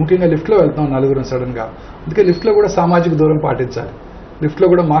 ముఖ్యంగా లిఫ్ట్లో వెళ్తాం నలుగురం సడన్ గా, అందుకే లిఫ్ట్లో కూడా సామాజిక దూరం పాటించాలి. లిఫ్ట్లో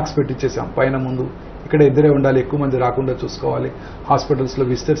కూడా మార్క్స్ పెట్టించేసాం పైన ముందు, ఇక్కడ ఇద్దరే ఉండాలి, ఎక్కువ మంది రాకుండా చూసుకోవాలి. హాస్పిటల్స్లో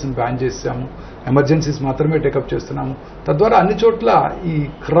విజిటర్స్ని బ్యాన్ చేసాము, ఎమర్జెన్సీస్ మాత్రమే టేకప్ చేస్తున్నాము. తద్వారా అన్ని చోట్ల ఈ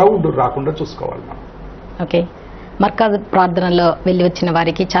క్రౌడ్ రాకుండా చూసుకోవాలి మనం. ఓకే, మర్కాజ్ ప్రార్థనలో వెళ్ళి వచ్చిన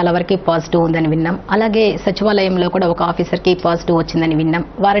వారికి చాలా వరకు పాజిటివ్ ఉందని విన్నాం. అలాగే సచివాలయంలో కూడా ఒక ఆఫీసర్కి పాజిటివ్ వచ్చిందని విన్నాం.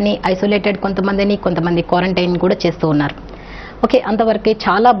 వారిని ఐసోలేటెడ్ కొంతమంది క్వారంటైన్ కూడా చేస్తూ ఉన్నారు. ఓకే, అంతవరకే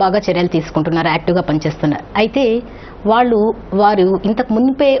చాలా బాగా చర్యలు తీసుకుంటున్నారు, యాక్టివ్గా పనిచేస్తున్నారు. అయితే వారు ఇంతకు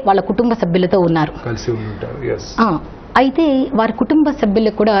మునిపే వాళ్ళ కుటుంబ సభ్యులతో ఉన్నారు, కలిసి ఉంటారు. అయితే వారి కుటుంబ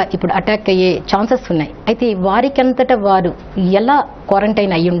సభ్యులకు కూడా ఇప్పుడు అటాక్ అయ్యే ఛాన్సెస్ ఉన్నాయి. అయితే వారికంతటా వారు ఎలా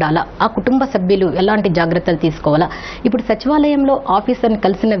క్వారంటైన్ అయ్యి ఉండాలా, ఆ కుటుంబ సభ్యులు ఎలాంటి జాగ్రత్తలు తీసుకోవాలా, ఇప్పుడు సచివాలయంలో ఆఫీసర్ని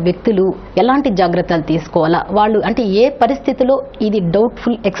కలిసిన వ్యక్తులు ఎలాంటి జాగ్రత్తలు తీసుకోవాలా, వాళ్ళు అంటే ఏ పరిస్థితిలో ఇది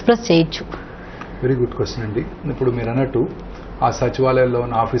డౌట్ఫుల్ ఎక్స్ప్రెస్ చేయొచ్చు? వెరీ గుడ్ క్వశ్చన్ అండి. ఇప్పుడు మీరు అన్నట్టు ఆ సచివాలయంలో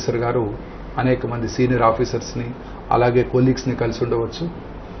ఉన్న ఆఫీసర్ గారు అనేక మంది సీనియర్ ఆఫీసర్స్ని అలాగే కొలీగ్స్ని కలిసి ఉండవచ్చు.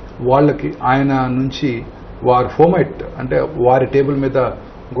 వాళ్ళకి ఆయన నుంచి వారు ఫోమైట్ అంటే వారి టేబుల్ మీద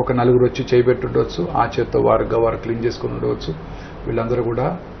ఇంకొక 4 వచ్చి చేయబెట్టుండవచ్చు, ఆ చేత్తో వారు క్లీన్ చేసుకుని ఉండవచ్చు. వీళ్ళందరూ కూడా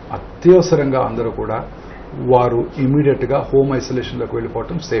అత్యవసరంగా అందరూ కూడా వారు ఇమీడియట్గా హోమ్ ఐసోలేషన్లోకి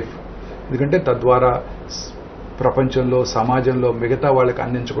వెళ్ళిపోవటం సేఫ్. ఎందుకంటే తద్వారా ప్రపంచంలో సమాజంలో మిగతా వాళ్ళకి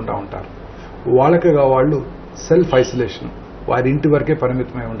అందించకుండా ఉంటారు. వాళ్ళకిగా వాళ్ళు సెల్ఫ్ ఐసోలేషన్, వారి ఇంటి వరకే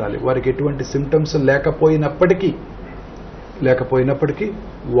పరిమితమై ఉండాలి. వారికి ఎటువంటి సిమ్టమ్స్ లేకపోయినప్పటికీ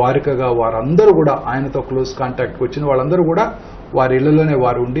వారికగా వారందరూ కూడా ఆయనతో క్లోజ్ కాంటాక్ట్కి వచ్చిన వాళ్ళందరూ కూడా వారి ఇళ్లలోనే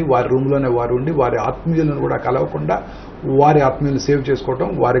వారు ఉండి, వారి రూమ్లోనే వారు ఉండి, వారి ఆత్మీయులను కూడా కలవకుండా వారి ఆత్మీయులను సేవ్ చేసుకోవడం,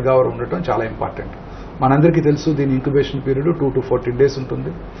 వారిగా వారు ఉండటం చాలా ఇంపార్టెంట్. మనందరికీ తెలుసు దీని ఇంక్యుబేషన్ పీరియడ్ 2 to 14 days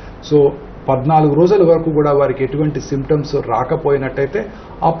ఉంటుంది. సో 14 రోజుల వరకు కూడా వారికి ఎటువంటి సిమ్టమ్స్ రాకపోయినట్టయితే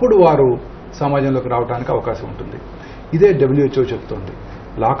అప్పుడు వారు సమాజంలోకి రావడానికి అవకాశం ఉంటుంది. ఇదే WHO చెప్తోంది.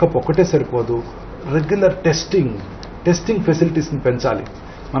 లాకప్ ఒక్కటే సరిపోదు, రెగ్యులర్ టెస్టింగ్ ఫెసిలిటీస్ని పెంచాలి.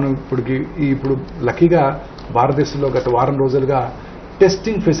 మనం ఇప్పుడు లక్కీగా భారతదేశంలో గత వారం రోజులుగా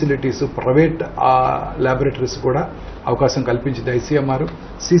టెస్టింగ్ ఫెసిలిటీస్ ప్రైవేట్ ల్యాబొరేటరీస్ కూడా అవకాశం కల్పించింది. ICMR,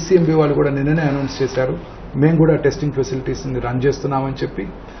 CCMB వాళ్ళు కూడా నిన్ననే అనౌన్స్ చేశారు, మేము కూడా టెస్టింగ్ ఫెసిలిటీస్ని రన్ చేస్తున్నామని చెప్పి.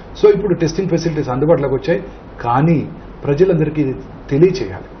 సో ఇప్పుడు టెస్టింగ్ ఫెసిలిటీస్ అందుబాటులోకి వచ్చాయి. కానీ ప్రజలందరికీ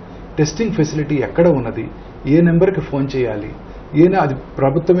తెలియచేయాలి టెస్టింగ్ ఫెసిలిటీ ఎక్కడ ఉన్నది, ఏ నెంబర్కి ఫోన్ చేయాలి, అది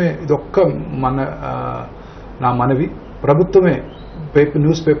ప్రభుత్వమే. ఇదొక్క నా మనవి, ప్రభుత్వమే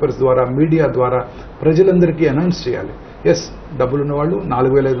న్యూస్ పేపర్స్ ద్వారా మీడియా ద్వారా ప్రజలందరికీ అనౌన్స్ చేయాలి. ఎస్, డబ్బులున్న వాళ్ళు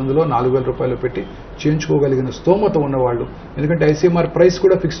 4,500 4,000 రూపాయలు పెట్టి చేయించుకోగలిగిన స్తోమత ఉన్నవాళ్ళు, ఎందుకంటే ICMR ప్రైస్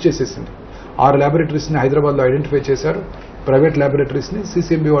కూడా ఫిక్స్ చేసేసింది. 6 ల్యాబొరేటరీస్ని హైదరాబాద్లో ఐడెంటిఫై చేశారు, ప్రైవేట్ ల్యాబొరేటరీస్ని.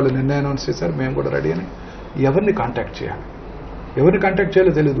 CCMB వాళ్ళు నిన్న అనౌన్స్ చేశారు, మేము కూడా రెడీ అని. ఎవరిని కాంటాక్ట్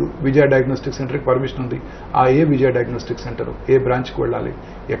చేయాలో తెలియదు. విజయ డయాగ్నోస్టిక్ సెంటర్కి పర్మిషన్ ఉంది. ఏ విజయ డయాగ్నోస్టిక్ సెంటర్, ఏ బ్రాంచ్కి వెళ్ళాలి,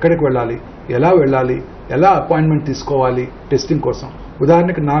 ఎక్కడికి వెళ్ళాలి, ఎలా అపాయింట్మెంట్ తీసుకోవాలి టెస్టింగ్ కోసం.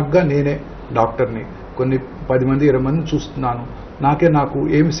 ఉదాహరణకి నేనే డాక్టర్ని, కొన్ని 10 మంది 20 మందిని చూస్తున్నాను. నాకు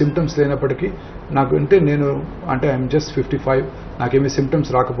ఏమి సిమ్టమ్స్ లేనప్పటికీ ఐఎమ్ జస్ట్ 55, నాకేమీ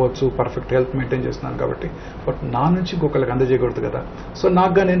సిమ్టమ్స్ రాకపోవచ్చు, పర్ఫెక్ట్ హెల్త్ మెయింటైన్ చేస్తున్నాను కాబట్టి. బట్ నా నుంచి ఇంకొకరికి అందజేయకూడదు కదా. సో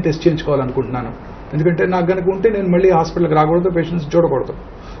నేను టెస్ట్ చేయించుకోవాలనుకుంటున్నాను. ఎందుకంటే నాకు కనుక ఉంటే నేను మళ్ళీ హాస్పిటల్కి రాకూడదు, పేషెంట్స్ చూడకూడదు.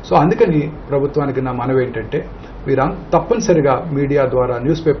 సో అందుకని ప్రభుత్వానికి నా మనవి ఏంటంటే, మీరు తప్పనిసరిగా మీడియా ద్వారా,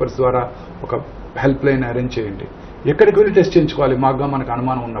 న్యూస్ పేపర్స్ ద్వారా ఒక హెల్ప్ లైన్ అరేంజ్ చేయండి. ఎక్కడికి వెళ్ళి టెస్ట్ చేయించుకోవాలి మనకు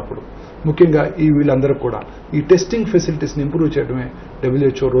అనుమానం ఉన్నప్పుడు. ముఖ్యంగా వీళ్ళందరూ కూడా ఈ టెస్టింగ్ ఫెసిలిటీస్ని ఇంప్రూవ్ చేయడమే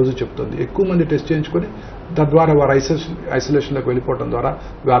WHO రోజు చెప్తుంది. ఎక్కువ మంది టెస్ట్ చేయించుకొని తద్వారా వారు ఐసోలేషన్లోకి వెళ్ళిపోవడం ద్వారా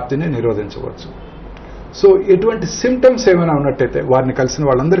వ్యాప్తిని నిరోధించవచ్చు. సో ఎటువంటి సిమ్టమ్స్ ఏమైనా ఉన్నట్టయితే వారిని కలిసిన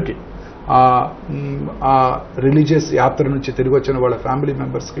వాళ్ళందరికీ, ఆ రిలీజియస్ యాత్ర నుంచి తిరిగి వచ్చిన వాళ్ళ ఫ్యామిలీ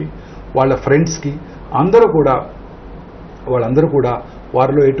మెంబర్స్కి, వాళ్ళ ఫ్రెండ్స్కి వాళ్ళందరూ కూడా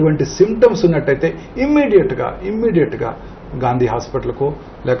వారిలో ఎటువంటి సిమ్టమ్స్ ఉన్నట్టయితే ఇమ్మీడియట్గా గాంధీ హాస్పిటల్కో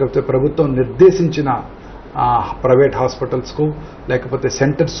లేకపోతే ప్రభుత్వం నిర్దేశించిన ప్రైవేట్ హాస్పిటల్స్కో లేకపోతే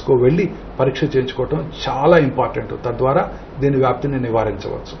సెంటర్స్కో వెళ్ళి పరీక్ష చేయించుకోవటం చాలా ఇంపార్టెంట్. తద్వారా దీని వ్యాప్తిని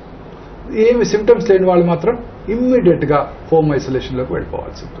నివారించవచ్చు. ఏమి సిమ్టమ్స్ లేని వాళ్ళు మాత్రం ఇమ్మీడియట్గా హోమ్ ఐసోలేషన్లోకి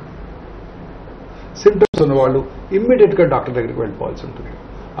వెళ్ళిపోవాల్సి ఉంటుంది. సిమ్టమ్స్ ఉన్నవాళ్ళు ఇమ్మీడియట్గా డాక్టర్ దగ్గరికి వెళ్ళిపోవాల్సి ఉంటుంది.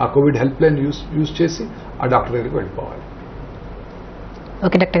 ఆ కోవిడ్ హెల్ప్ లైన్ యూజ్ చేసి ఆ డాక్టర్ దగ్గరికి వెళ్ళిపోవాలి.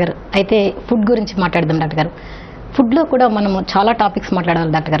 ఓకే డాక్టర్ గారు, అయితే ఫుడ్ గురించి మాట్లాడదాం డాక్టర్ గారు. ఫుడ్లో కూడా మనము చాలా టాపిక్స్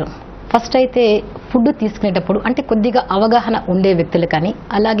మాట్లాడాలి డాక్టర్ గారు. ఫస్ట్ అయితే ఫుడ్ తీసుకునేటప్పుడు అంటే కొద్దిగా అవగాహన ఉండే వ్యక్తులు కానీ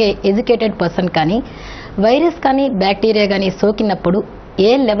అలాగే ఎడ్యుకేటెడ్ పర్సన్ కానీ వైరస్ కానీ బ్యాక్టీరియా కానీ సోకినప్పుడు ఏ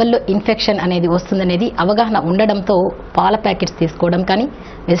లెవెల్లో ఇన్ఫెక్షన్ అనేది వస్తుందనేది అవగాహన ఉండడంతో పాల ప్యాకెట్స్ తీసుకోవడం కానీ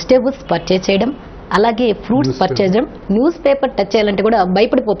వెజిటేబుల్స్ పర్చేజ్ చేయడం అలాగే ఫ్రూట్స్ పర్చేజ్ చేయడం న్యూస్ పేపర్ టచ్ చేయాలంటే కూడా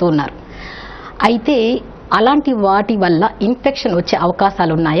భయపడిపోతూ ఉన్నారు. అయితే అలాంటి వాటి వల్ల ఇన్ఫెక్షన్ వచ్చే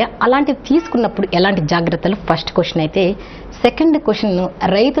అవకాశాలు ఉన్నాయా? అలాంటివి తీసుకున్నప్పుడు ఎలాంటి జాగ్రత్తలు? ఫస్ట్ క్వశ్చన్ అయితే. సెకండ్ క్వశ్చన్,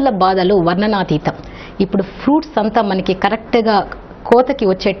 రైతుల బాధలు వర్ణనాతీతం. ఇప్పుడు ఫ్రూట్స్ అంతా మనకి కరెక్ట్గా కోతకి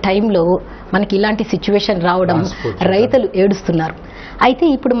వచ్చే టైంలో మనకి ఇలాంటి సిచ్యువేషన్ రావడం రైతులు ఏడుస్తున్నారు. అయితే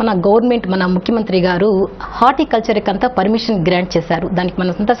ఇప్పుడు మన గవర్నమెంట్, మన ముఖ్యమంత్రి గారు హార్టికల్చర్కి అంతా పర్మిషన్ గ్రాంట్ చేశారు. దానికి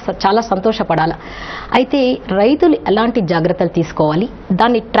మనం చాలా సంతోషపడాలి. అయితే రైతులు ఎలాంటి జాగ్రత్తలు తీసుకోవాలి?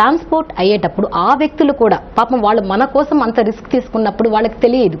 దాన్ని ట్రాన్స్పోర్ట్ అయ్యేటప్పుడు ఆ వ్యక్తులు కూడా పాపం వాళ్ళు మన కోసం అంత రిస్క్ తీసుకున్నప్పుడు వాళ్ళకి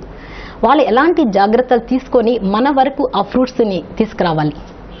తెలియదు. వాళ్ళు ఎలాంటి జాగ్రత్తలు తీసుకొని మన వరకు ఆ ఫ్రూట్స్ని తీసుకురావాలి?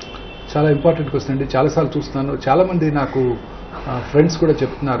 చాలా ఇంపార్టెంట్ క్వశ్చన్ అండి. చాలాసార్లు చూస్తున్నాను, చాలామంది నాకు ఫ్రెండ్స్ కూడా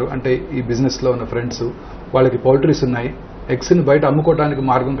చెప్తున్నారు, అంటే ఈ బిజినెస్లో ఉన్న ఫ్రెండ్స్, వాళ్ళకి పౌల్ట్రీస్ ఉన్నాయి, ఎగ్స్ని బయట అమ్ముకోవడానికి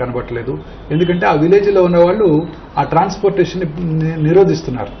మార్గం కనబట్టలేదు. ఎందుకంటే ఆ విలేజ్లో ఉన్న వాళ్ళు ఆ ట్రాన్స్పోర్టేషన్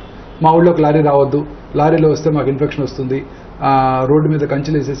నిరోధిస్తున్నారు. మా ఊళ్ళోకి లారీ రావద్దు, లారీలో వస్తే మాకు ఇన్ఫెక్షన్ వస్తుంది, రోడ్డు మీద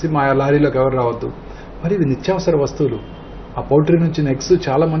కంచెలు వేసేసి మా లారీలోకి ఎవరు రావద్దు. మరి ఇవి నిత్యావసర వస్తువులు. ఆ పౌల్ట్రీ నుంచి ఎగ్స్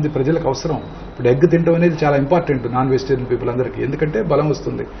చాలా మంది ప్రజలకు అవసరం. ఇప్పుడు ఎగ్ తినడం అనేది చాలా ఇంపార్టెంట్ నాన్ వెజిటేరియన్ పీపుల్ అందరికీ. ఎందుకంటే బలం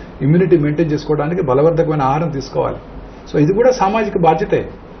వస్తుంది, ఇమ్యూనిటీ మెయింటైన్ చేసుకోవడానికి బలవర్ధకమైన ఆహారం తీసుకోవాలి. సో ఇది కూడా సామాజిక బాధ్యతే.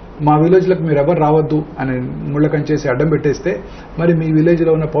 మా విలేజ్లకు మీరు ఎవరు రావద్దు అని ముళ్ళ కంచేసి అడ్డం పెట్టేస్తే మరి మీ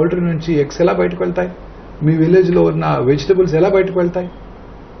విలేజ్లో ఉన్న పౌల్ట్రీ నుంచి ఎగ్స్ ఎలా బయటకు వెళ్తాయి? మీ విలేజ్లో ఉన్న వెజిటబుల్స్ ఎలా బయటకు వెళ్తాయి?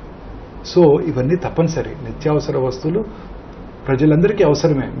 సో ఇవన్నీ తప్పనిసరి. నిత్యావసర వస్తువులు ప్రజలందరికీ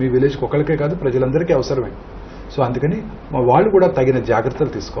అవసరమే. మీ విలేజ్కి ఒకరికే కాదు, ప్రజలందరికీ అవసరమే. సో అందుకని వాళ్ళు కూడా తగిన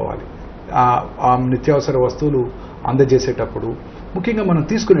జాగ్రత్తలు తీసుకోవాలి. ఆ నిత్యావసర వస్తువులు అందజేసేటప్పుడు, ముఖ్యంగా మనం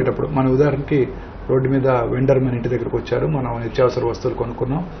తీసుకునేటప్పుడు, మన ఉదాహరణకి రోడ్డు మీద వెండర్ మన ఇంటి దగ్గరకు వచ్చారు, మనం నిత్యావసర వస్తువులు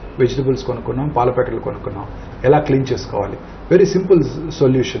కొనుక్కున్నాం, వెజిటబుల్స్ కొనుక్కున్నాం, పాల ప్యాకెట్లు కొనుక్కున్నాం, ఎలా క్లీన్ చేసుకోవాలి? Very simple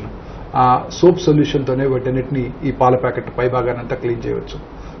solution. సోప్ సొల్యూషన్తోనే వాటన్నిటిని ఈ పాల ప్యాకెట్ పై భాగానంతా క్లీన్ చేయవచ్చు.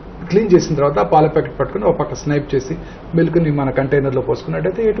 క్లీన్ చేసిన తర్వాత ఆ పాల ప్యాకెట్ పట్టుకుని ఒక పక్క స్నైప్ చేసి మిల్క్ని మన కంటైనర్లో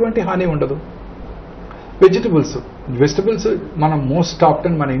పోసుకున్నట్టయితే ఎటువంటి హాని ఉండదు. వెజిటబుల్స్ మనం మోస్ట్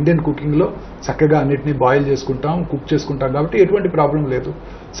ఆఫ్టన్ మన ఇండియన్ కుకింగ్లో చక్కగా అన్నిటినీ బాయిల్ చేసుకుంటాం, కుక్ చేసుకుంటాం కాబట్టి ఎటువంటి ప్రాబ్లం లేదు.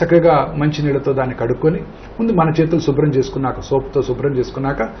 చక్కగా మంచి నీళ్ళతో దాన్ని కడుక్కొని ముందు మన చేతులు శుభ్రం చేసుకున్నాక, సోప్తో శుభ్రం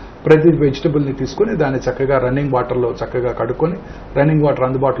చేసుకున్నాక ప్రతి వెజిటబుల్ని తీసుకొని దాన్ని చక్కగా రన్నింగ్ వాటర్లో చక్కగా కడుక్కొని, రన్నింగ్ వాటర్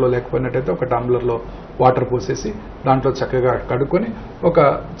అందుబాటులో లేకపోయినట్టయితే ఒక టంబ్లర్లో వాటర్ పోసేసి దాంట్లో చక్కగా కడుక్కొని ఒక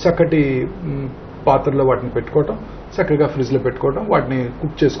చక్కటి పాత్రలో వాటిని పెట్టుకోవటం, చక్కగా ఫ్రిడ్జ్లో పెట్టుకోవటం, వాటిని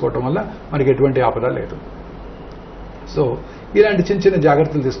కుక్ చేసుకోవటం వల్ల మనకి ఎటువంటి ఆపద లేదు. సో ఇలాంటి చిన్న చిన్న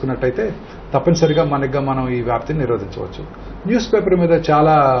జాగ్రత్తలు తీసుకున్నట్టయితే తప్పనిసరిగా మనం ఈ వ్యాప్తిని నిరోధించవచ్చు. న్యూస్ పేపర్ మీద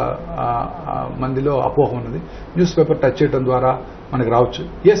చాలా మందిలో అపోహ ఉన్నది. న్యూస్ పేపర్ టచ్ చేయడం ద్వారా మనకు రావచ్చు.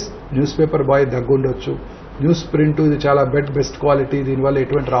 ఎస్, న్యూస్ పేపర్ బాయ్ దగ్గు ఉండొచ్చు, న్యూస్ ప్రింట్ ఇది చాలా బెస్ట్ క్వాలిటీ, దీనివల్ల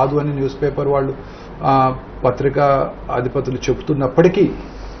ఎటువంటి రాదు అని న్యూస్ పేపర్ వాళ్ళు పత్రికా అధిపతులు చెబుతున్నప్పటికీ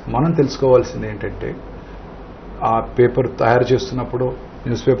మనం తెలుసుకోవాల్సింది ఏంటంటే, ఆ పేపర్ తయారు చేస్తున్నప్పుడు,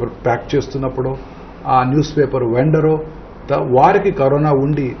 న్యూస్ పేపర్ ప్యాక్ చేస్తున్నప్పుడు ఆ న్యూస్ పేపర్ వెండరో వారికి కరోనా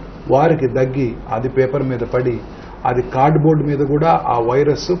ఉండి వారికి దగ్గి అది పేపర్ మీద పడి అది కార్డ్బోర్డ్ మీద కూడా ఆ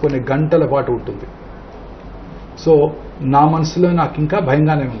వైరస్ కొన్ని గంటల పాటు ఉంటుంది. సో నా మనసులో నాకు ఇంకా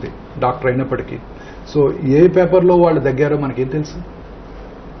భయంగానే ఉంది డాక్టర్ అయినప్పటికీ. సో ఏ పేపర్లో వాళ్ళు దగ్గారో మనకేం తెలుసు?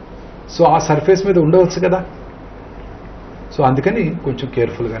 సో ఆ సర్ఫేస్ మీద ఉండవచ్చు కదా. సో అందుకని కొంచెం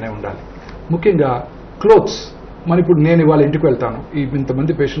కేర్ఫుల్గానే ఉండాలి. ముఖ్యంగా క్లోత్స్. ఇప్పుడు నేను ఇవాళ ఇంటికి వెళ్తాను,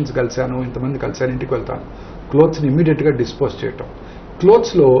 ఇంతమంది పేషెంట్స్ కలిశాను, ఇంతమంది కలిశాను, ఇంటికి వెళ్తాను. క్లోత్స్ని ఇమ్మీడియట్గా డిస్పోజ్ చేయటం.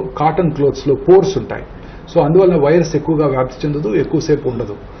 క్లోత్స్లో, కాటన్ క్లోత్స్లో పోర్స్ ఉంటాయి. సో అందువల్ల వైరస్ ఎక్కువగా వ్యాప్తి చెందదు, ఎక్కువసేపు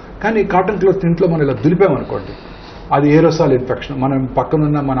ఉండదు. కానీ కాటన్ క్లోత్ ఇంట్లో మనం ఇలా దులిపామనుకోండి, అది ఏరోసాల్ ఇన్ఫెక్షన్ మనం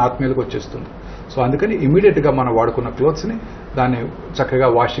పక్కనున్న మన ఆత్మీయులకు వచ్చేస్తుంది. సో అందుకని ఇమ్మీడియట్గా మనం వాడుకున్న క్లోత్స్ని దాన్ని చక్కగా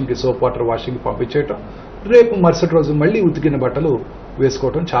వాషింగ్కి, సోప్ వాటర్ వాషింగ్కి పంపించేయటం, రేపు మరుసటి రోజు మళ్ళీ ఉతికిన బట్టలు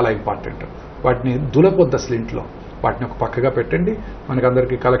వేసుకోవటం చాలా ఇంపార్టెంట్. వాటిని దులపొద్దు అసలు ఇంట్లో, వాటిని ఒక పక్కగా పెట్టండి.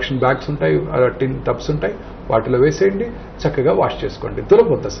 మనకందరికీ కలెక్షన్ బ్యాగ్స్ ఉంటాయి, టిన్ టబ్స్ ఉంటాయి, వాటిలో వేసేయండి, చక్కగా వాష్ చేసుకోండి.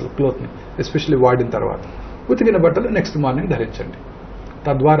 దులపొద్దు అసలు క్లోత్ని, ఎస్పెషల్లీ వాడిన తర్వాత. ఉతికిన బట్టలు నెక్స్ట్ మార్నింగ్ ధరించండి.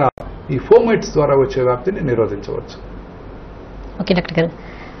 తద్వారా ఈ ఫోమైట్స్ ద్వారా వచ్చే వ్యాప్తిని నిరోధించవచ్చు. ఓకే డాక్టర్ గారు,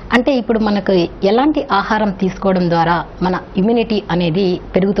 అంటే ఇప్పుడు మనకు ఎలాంటి ఆహారం తీసుకోవడం ద్వారా మన ఇమ్యూనిటీ అనేది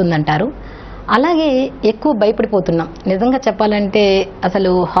పెరుగుతుందంటారు? అలాగే ఎక్కువ భయపడిపోతున్నాం. నిజంగా చెప్పాలంటే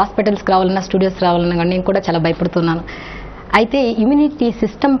అసలు హాస్పిటల్స్కి రావాలన్నా, స్టూడియోస్కి రావాలన్నా కానీ నేను కూడా చాలా భయపడుతున్నాను. అయితే ఇమ్యూనిటీ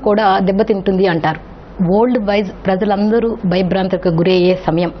సిస్టమ్ కూడా దెబ్బతింటుంది అంటారు. వరల్డ్ వైజ్ ప్రజలందరూ భయభ్రాంతికి గురి అయ్యే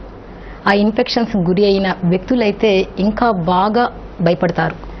సమయం. ఆ ఇన్ఫెక్షన్స్ గురి అయిన వ్యక్తులైతే ఇంకా బాగా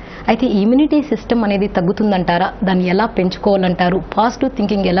భయపడతారు. అయితే ఇమ్యూనిటీ సిస్టమ్ అనేది తగ్గుతుందంటారా? దాన్ని ఎలా పెంచుకోవాలంటారు? పాజిటివ్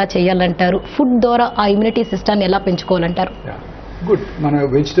థింకింగ్ ఎలా చేయాలంటారు? ఫుడ్ ద్వారా ఆ ఇమ్యూనిటీ సిస్టాన్ని ఎలా పెంచుకోవాలంటారు? గుడ్. మన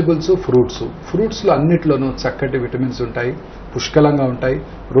వెజిటబుల్స్, ఫ్రూట్స్లో అన్నిట్లోనూ చక్కటి విటమిన్స్ ఉంటాయి, పుష్కలంగా ఉంటాయి.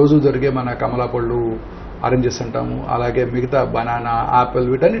 రోజు దొరికే మన కమలా పళ్ళు, ఆరెంజెస్ అంటాము, అలాగే మిగతా బనానా, యాపిల్,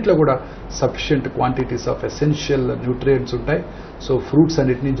 వీటన్నిటిలో కూడా sufficient quantities of essential nutrients ఉంటాయి. సో ఫ్రూట్స్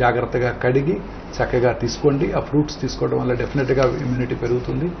అన్నిటినీ జాగ్రత్తగా కడిగి చక్కగా తీసుకోండి. ఆ ఫ్రూట్స్ తీసుకోవడం వల్ల డెఫినెట్గా ఇమ్యూనిటీ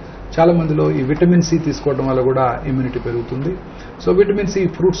పెరుగుతుంది. చాలా మందిలో ఈ విటమిన్ సి తీసుకోవడం వల్ల కూడా ఇమ్యూనిటీ పెరుగుతుంది. సో విటమిన్ సి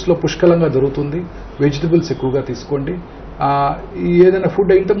ఫ్రూట్స్లో పుష్కలంగా దొరుకుతుంది. వెజిటబుల్స్ ఎక్కువగా తీసుకోండి. ఏదైనా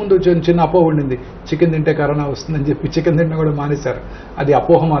ఫుడ్ ఇంతకుముందు చిన్న అపోహ ఉండింది, చికెన్ తింటే కరోనా వస్తుందని చెప్పి చికెన్ తింటే కూడా మానేశారు. అది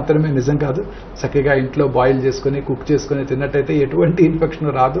అపోహ మాత్రమే, నిజం కాదు. చక్కగా ఇంట్లో బాయిల్ చేసుకుని, కుక్ చేసుకుని తిన్నట్టయితే ఎటువంటి ఇన్ఫెక్షన్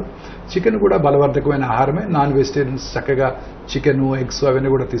రాదు. చికెన్ కూడా బలవర్ధకమైన ఆహారమే. నాన్ వెజిటేరియన్స్ చక్కగా చికెన్, ఎగ్స్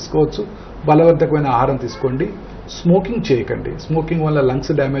అవన్నీ కూడా తీసుకోవచ్చు. బలవర్ధకమైన ఆహారం తీసుకోండి. స్మోకింగ్ చేయకండి. స్మోకింగ్ వల్ల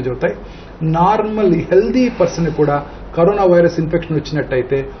లంగ్స్ డ్యామేజ్ అవుతాయి. నార్మల్ హెల్దీ పర్సన్ కూడా కరోనా వైరస్ ఇన్ఫెక్షన్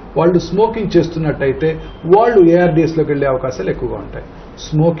వచ్చినట్టయితే, వాళ్ళు స్మోకింగ్ చేస్తున్నట్టయితే వాళ్ళు ఏఆర్డిఎస్లోకి వెళ్లే అవకాశాలు ఎక్కువగా ఉంటాయి.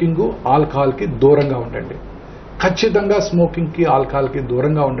 స్మోకింగ్, ఆల్కహాల్కి దూరంగా ఉండండి. ఖచ్చితంగా స్మోకింగ్కి, ఆల్కహాల్కి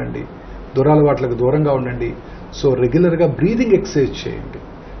దూరంగా ఉండండి. దురలవాట్లకు దూరంగా ఉండండి. సో రెగ్యులర్గా బ్రీదింగ్ ఎక్సర్సైజ్ చేయండి.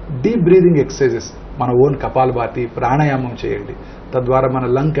 డీప్ బ్రీదింగ్ ఎక్సర్సైజెస్, మన ఓన్ కపాలభాతి, ప్రాణాయామం చేయండి. తద్వారా మన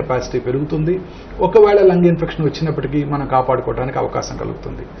లంగ్ కెపాసిటీ పెరుగుతుంది. ఒకవేళ లంగ్ ఇన్ఫెక్షన్ వచ్చినప్పటికీ మనం కాపాడుకోవడానికి అవకాశం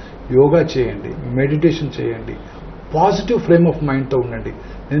కలుగుతుంది. యోగా చేయండి, మెడిటేషన్ చేయండి. పాజిటివ్ ఫ్రేమ్ ఆఫ్ మైండ్తో ఉండండి.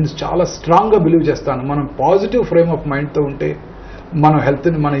 నేను చాలా స్ట్రాంగ్గా బిలీవ్ చేస్తాను, మనం పాజిటివ్ ఫ్రేమ్ ఆఫ్ మైండ్తో ఉంటే మన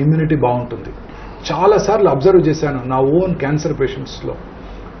హెల్త్ని, మన ఇమ్యూనిటీ బాగుంటుంది. చాలాసార్లు అబ్జర్వ్ చేశాను నా ఓన్ క్యాన్సర్ పేషెంట్స్లో.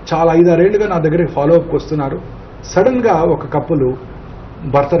 చాలా 5-6 ఏళ్లుగా నా దగ్గరికి ఫాలోఅప్కి వస్తున్నారు. సడన్గా ఒక కప్పులు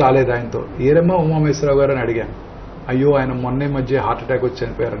భర్త రాలేదు ఆయనతో. ఏరమ్మా ఉమామేశ్వరరావు గారు అని అడిగాను. అయ్యో ఆయన మొన్నే మధ్య హార్ట్ అటాక్ వచ్చి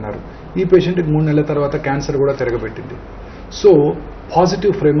చనిపోయారన్నారు. ఈ పేషెంట్కి 3 నెలల తర్వాత క్యాన్సర్ కూడా తిరగబెట్టింది. సో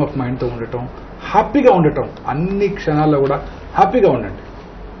పాజిటివ్ ఫ్రేమ్ ఆఫ్ మైండ్తో ఉండటం, హ్యాపీగా ఉండటం, అన్ని క్షణాల్లో కూడా హ్యాపీగా ఉండండి.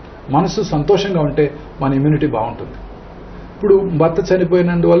 మనసు సంతోషంగా ఉంటే మన ఇమ్యూనిటీ బాగుంటుంది. ఇప్పుడు భర్త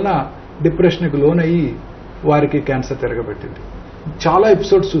చనిపోయినందువలన డిప్రెషన్కి లోనయ్యి వారికి క్యాన్సర్ తిరగబెట్టింది. చాలా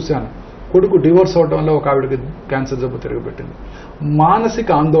ఎపిసోడ్స్ చూశాను. కొడుకు డివోర్స్ అవడం వల్ల ఒక ఆవిడకి క్యాన్సర్ జబ్బు తిరగబెట్టింది. మానసిక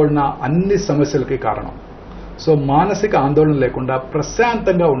ఆందోళన అన్ని సమస్యలకి కారణం. సో మానసిక ఆందోళన లేకుండా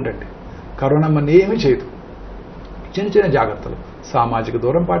ప్రశాంతంగా ఉండండి. కరోనా మన ఏమీ చేయదు. చిన్న చిన్న జాగ్రత్తలు, సామాజిక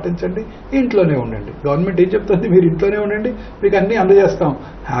దూరం పాటించండి, ఇంట్లోనే ఉండండి. గవర్నమెంట్ ఏం చెప్తుంది, మీరు ఇంట్లోనే ఉండండి, మీకు అన్నీ అందజేస్తాం.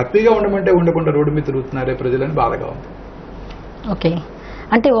 హ్యాపీగా ఉండమంటే ఉండకుండా రోడ్డు మీద తిరుగుతున్నారే ప్రజలని బాధగా ఉంది. ఓకే,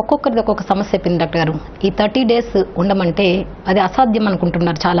 అంటే ఒక్కొక్కరిది ఒక్కొక్క సమస్య చెప్పింది డాక్టర్ గారు. ఈ 30 days ఉండమంటే అది అసాధ్యం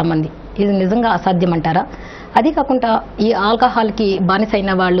అనుకుంటున్నారు చాలా మంది. ఇది నిజంగా అసాధ్యం అంటారా? అది కాకుండా ఈ ఆల్కహాల్కి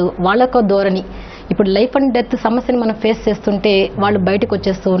బానిసైన వాళ్ళు, వాళ్ళకో ధోరణి, ఇప్పుడు లైఫ్ అండ్ డెత్ సమస్యని మనం ఫేస్ చేస్తుంటే వాళ్ళు బయటకు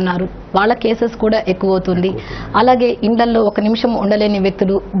వచ్చేస్తూ ఉన్నారు. వాళ్ళ కేసెస్ కూడా ఎక్కువ అవుతుంది. అలాగే ఇండ్లలో 1 నిమిషం ఉండలేని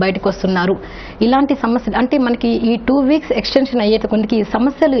వ్యక్తులు బయటకు వస్తున్నారు. ఇలాంటి సమస్యలు అంటే మనకి ఈ 2 weeks ఎక్స్టెన్షన్ అయ్యే కొద్దికి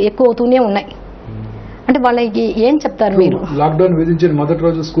సమస్యలు ఎక్కువ అవుతూనే ఉన్నాయి. అంటే వాళ్ళకి ఏం చెప్తారు మీరు? లాక్డౌన్ విధించిన మొదటి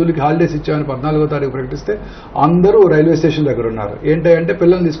రోజు స్కూల్కి హాలిడేస్ ఇచ్చామని 14వ తారీఖు ప్రకటిస్తే అందరూ రైల్వే స్టేషన్ దగ్గర ఉన్నారు. ఏంటంటే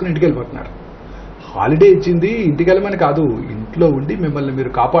పిల్లల్ని తీసుకుని ఇంటికి వెళ్ళిపోతున్నారు. హాలిడే ఇచ్చింది ఇంటికి వెళ్ళమని కాదు, ఇంట్లో ఉండి మిమ్మల్ని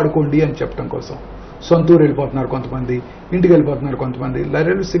మీరు కాపాడుకోండి అని చెప్పడం కోసం. సొంతూరు వెళ్ళిపోతున్నారు కొంతమంది, ఇంటికి వెళ్ళిపోతున్నారు కొంతమంది.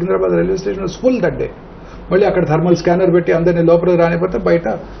 Secunderabad railway station full that day. మళ్ళీ అక్కడ థర్మల్ స్కానర్ పెట్టి అందరినీ లోపలికి రానిపోతే బయట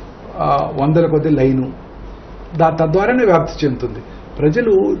 100ల కొద్ది లైను. తద్వారానే వ్యాప్తి చెందుతుంది.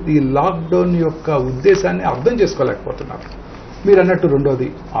 ప్రజలు ఈ లాక్డౌన్ యొక్క ఉద్దేశాన్ని అర్థం చేసుకోలేకపోతున్నారు. మీరు అన్నట్టు రెండోది,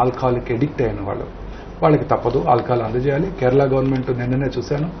 ఆల్కహాల్కి ఎడిక్ట్ అయిన వాళ్ళకి తప్పదు, ఆల్కహాల్ అందజేయాలి. కేరళ గవర్నమెంట్ నిన్ననే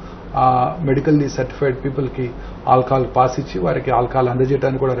చూశాను, మెడికల్లీ సర్టిఫైడ్ పీపుల్కి ఆల్కహాల్ పాస్ ఇచ్చి వారికి ఆల్కహాల్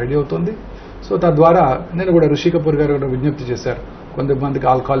అందజేయడానికి కూడా రెడీ అవుతుంది. సో తద్వారా నేను కూడా ఋషి కపూర్ గారు కూడా విజ్ఞప్తి చేశారు, కొంతమందికి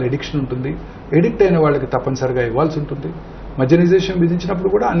ఆల్కహాల్ ఎడిక్షన్ ఉంటుంది, ఎడిక్ట్ అయిన వాళ్ళకి తప్పనిసరిగా ఇవ్వాల్సి ఉంటుంది. మజనైజేషన్ విధించినప్పుడు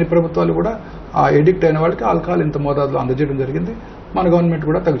కూడా అన్ని ప్రభుత్వాలు కూడా ఆ ఎడిక్ట్ అయిన వాళ్ళకి ఆల్కహాల్ ఇంత మోతాదులో అందజేయడం జరిగింది. మన గవర్నమెంట్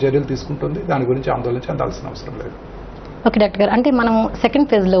కూడా తగు చర్యలు తీసుకుంటుంది. దాని గురించి ఆందోళన చెందాల్సిన అవసరం లేదు. ఓకే డాక్టర్ గారు, అంటే మనం సెకండ్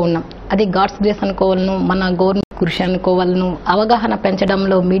ఫేజ్లో ఉన్నాం. అది గాడ్స్ గ్రేస్ అనుకోవాలను, మన గవర్నమెంట్ కృషి అనుకోవాలను, అవగాహన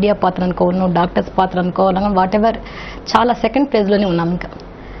పెంచడంలో మీడియా పాత్ర అనుకోవాలను, డాక్టర్స్ పాత్ర అనుకోవాలను, వాట్ ఎవర్ చాలా సెకండ్ ఫేజ్లోనే ఉన్నాం. ఇంకా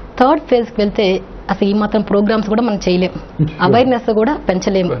థర్డ్ ఫేజ్కి వెళ్తే అసలు ఈ మాత్రం ప్రోగ్రామ్స్ కూడా మనం చేయలేం, అవేర్నెస్ కూడా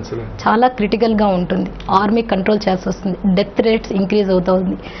పెంచలేము, చాలా క్రిటికల్ గా ఉంటుంది. ఆర్మీ కంట్రోల్ చేయాల్సి వస్తుంది, డెత్ రేట్స్ ఇంక్రీజ్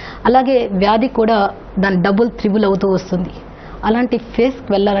అవుతుంది, అలాగే వ్యాధి కూడా దాని డబుల్ త్రిబుల్ అవుతూ వస్తుంది. అలాంటి ఫేస్కి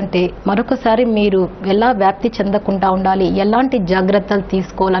వెళ్ళాలంటే మరొకసారి మీరు ఎలా వ్యాప్తి చెందకుండా ఉండాలి, ఎలాంటి జాగ్రత్తలు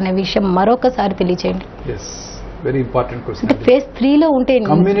తీసుకోవాలనే విషయం మరొకసారి తెలియచేయండి. Very important question. ఫేజ్ 3లో ఉంటే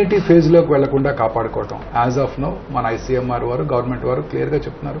కమ్యూనిటీ ఫేజ్ లోకి వెళ్లకుండా కాపాడుకోవటం. యాజ్ ఆఫ్ నో మన ఐసీఎంఆర్ వారు, గవర్నమెంట్ వారు క్లియర్ గా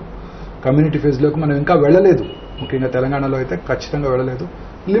చెప్తున్నారు, కమ్యూనిటీ ఫేజ్ లోకి మనం ఇంకా వెళ్ళలేదు. ముఖ్యంగా తెలంగాణలో అయితే ఖచ్చితంగా వెళ్ళలేదు.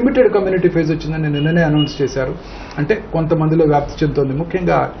 లిమిటెడ్ కమ్యూనిటీ ఫేజ్ వచ్చిందని నిన్ననే అనౌన్స్ చేశారు. అంటే కొంతమందిలో వ్యాప్తి చెందుతోంది.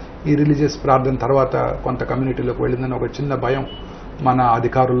 ముఖ్యంగా ఈ రిలీజియస్ ప్రార్థన తర్వాత కొంత కమ్యూనిటీలోకి వెళ్ళిందని ఒక చిన్న భయం మన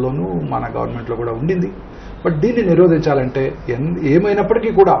అధికారుల్లోనూ మన గవర్నమెంట్లో కూడా ఉండింది. బట్ దీన్ని నిరోధించాలంటే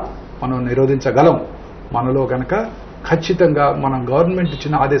ఏమైనప్పటికీ కూడా మనం నిరోధించగలం. మనలో గనక ఖచ్చితంగా మనం గవర్నమెంట్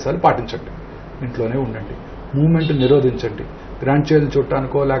ఇచ్చిన ఆదేశాలు పాటించండి, ఇంట్లోనే ఉండండి, మూవ్మెంట్ నిరోధించండి, గ్రాండ్ చైల్డ్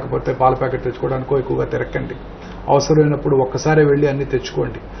చుట్టానికో లేకపోతే పాల ప్యాకెట్ తెచ్చుకోవడానికో ఎక్కువగా తిరక్కండి. అవసరమైనప్పుడు ఒక్కసారి వెళ్ళి అన్ని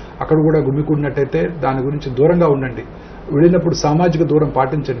తెచ్చుకోండి. అక్కడ కూడా గుమ్మికున్నట్టయితే దాని గురించి దూరంగా ఉండండి. వెళ్ళినప్పుడు సామాజిక దూరం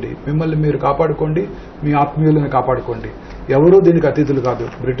పాటించండి. మిమ్మల్ని మీరు కాపాడుకోండి, మీ ఆత్మీయులను కాపాడుకోండి. ఎవరూ దీనికి అతిథులు కాదు.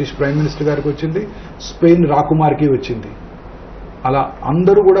 బ్రిటిష్ ప్రైమ్ మినిస్టర్ గారికి వచ్చింది, స్పెయిన్ రాకుమార్కి వచ్చింది, అలా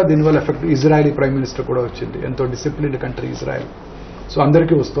అందరూ కూడా దీనివల్ల ఎఫెక్ట్. ఇజ్రాయలీ ప్రైమ్ మినిస్టర్ కూడా వచ్చింది, ఎంతో డిసిప్లిన్డ్ కంట్రీ ఇజ్రాయెల్. సో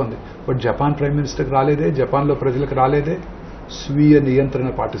అందరికీ వస్తుంది. బట్ జపాన్ ప్రైమ్ మినిస్టర్కి రాలేదే, జపాన్లో ప్రజలకు రాలేదే. స్వీయ నియంత్రణ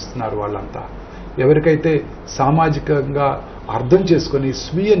పాటిస్తున్నారు వాళ్ళంతా. ఎవరికైతే సామాజికంగా అర్థం చేసుకొని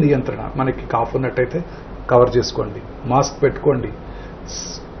స్వీయ నియంత్రణ, మనకి కాఫ్ ఉన్నట్టయితే కవర్ చేసుకోండి, మాస్క్ పెట్టుకోండి,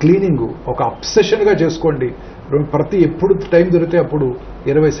 క్లీనింగ్ ఒక అబ్సెషన్గా చేసుకోండి. ఎప్పుడు టైం దొరికితే అప్పుడు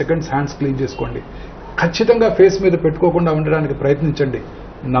 20 సెకండ్స్ హ్యాండ్స్ క్లీన్ చేసుకోండి. ఖచ్చితంగా ఫేస్ మీద పెట్టుకోకుండా ఉండడానికి ప్రయత్నించండి.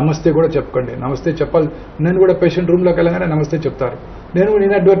 నమస్తే కూడా చెప్పుకోండి. నమస్తే చెప్పాలి. నేను కూడా పేషెంట్ రూమ్లోకి వెళ్ళగానే నమస్తే చెప్తారు. నేను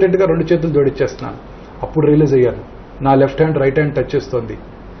ఇన్అడ్వర్టెంట్గా 2 చేతులు జోడిచ్చేస్తున్నాను. అప్పుడు రియలైజ్ అయ్యాను, నా left hand right hand touch చేస్తోంది,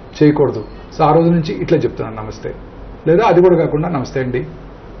 చేయకూడదు. సో ఆ రోజు నుంచి ఇట్లా చెప్తున్నాను నమస్తే, లేదా అది కూడా కాకుండా నమస్తే అండి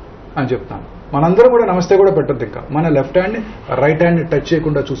అని చెప్తాను. మనందరం కూడా నమస్తే కూడా పెట్టద్దు. ఇంకా మన లెఫ్ట్ హ్యాండ్ని రైట్ హ్యాండ్ని టచ్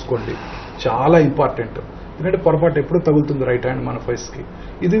చేయకుండా చూసుకోండి, చాలా ఇంపార్టెంట్. ఎందుకంటే పొరపాటు ఎప్పుడు తగులుతుంది రైట్ హ్యాండ్ మన ఫేస్కి.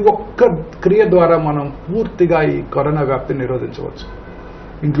 ఇది ఒక్క క్రియ ద్వారా మనం పూర్తిగా ఈ కరోనా వ్యాప్తిని నిరోధించవచ్చు.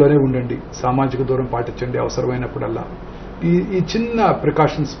 ఇంట్లోనే ఉండండి, సామాజిక దూరం పాటించండి అవసరమైనప్పుడల్లా. ఈ చిన్న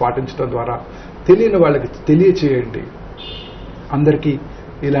ప్రికాషన్స్ పాటించడం ద్వారా తెలియని వాళ్ళకి తెలియచేయండి, అందరికీ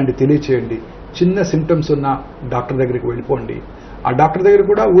ఇలాంటి తెలియచేయండి. చిన్న సిమ్టమ్స్ ఉన్న డాక్టర్ దగ్గరికి వెళ్ళిపోండి. ఆ డాక్టర్ దగ్గర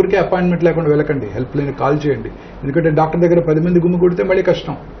కూడా ఊరికే అపాయింట్మెంట్ లేకుండా వెళ్ళకండి, హెల్ప్ లైన్ కాల్ చేయండి. ఎందుకంటే డాక్టర్ దగ్గర 10 మంది గుమ్మి కొడితే మళ్ళీ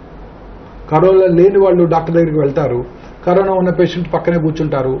కష్టం. కరోనా లేని వాళ్ళు డాక్టర్ దగ్గరికి వెళ్తారు, కరోనా ఉన్న పేషెంట్ పక్కనే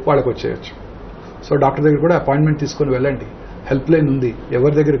కూర్చుంటారు, వాళ్ళకి వచ్చేయచ్చు. సో డాక్టర్ దగ్గర కూడా అపాయింట్మెంట్ తీసుకొని వెళ్ళండి. హెల్ప్ లైన్ ఉంది,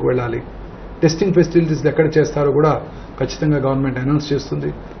 ఎవరి దగ్గరికి వెళ్ళాలి, టెస్టింగ్ ఫెసిలిటీస్ ఎక్కడ చేస్తారో కూడా ఖచ్చితంగా గవర్నమెంట్ అనౌన్స్ చేస్తుంది.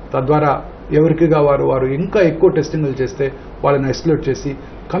 తద్వారా ఎవరికిగా వారు ఇంకా ఎక్కువ టెస్టింగ్లు చేస్తే వాళ్ళని ఐసోలేట్ చేసి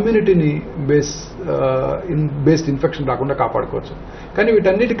కమ్యూనిటీని బేస్డ్ ఇన్ఫెక్షన్ రాకుండా కాపాడుకోవచ్చు. కానీ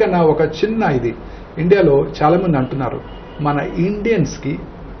వీటన్నిటికన్నా ఒక చిన్న ఇది, ఇండియాలో చాలామంది అంటున్నారు మన ఇండియన్స్కి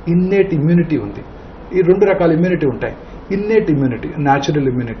ఇన్నేట్ ఇమ్యూనిటీ ఉంది. ఈ 2 రకాల ఇమ్యూనిటీ ఉంటాయి. Innate immunity, natural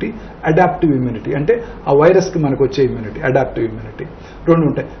immunity, adaptive immunity, అంటే ఆ వైరస్కి మనకు వచ్చే ఇమ్యూనిటీ, అడాప్టివ్ ఇమ్యూనిటీ 2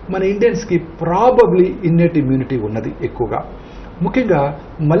 ఉంటాయి. మన ఇండియన్స్కి ప్రాబబ్లీ ఇన్నేట్ ఇమ్యూనిటీ ఉన్నది ఎక్కువగా. ముఖ్యంగా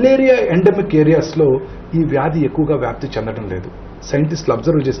మలేరియా ఎండమిక్ ఏరియాస్లో ఈ వ్యాధి ఎక్కువగా వ్యాప్తి చెందడం లేదు. సైంటిస్టులు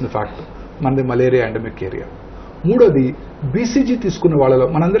అబ్జర్వ్ చేసిన ఫ్యాక్ట్, మనది మలేరియా ఎండమిక్ ఏరియా. 3వది బీసీజీ తీసుకున్న వాళ్ళలో,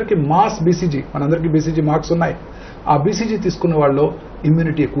 మనందరికీ మాస్ బీసీజీ, మనందరికీ బీసీజీ మార్క్స్ ఉన్నాయి. ఆ బీసీజీ తీసుకున్న వాళ్ళలో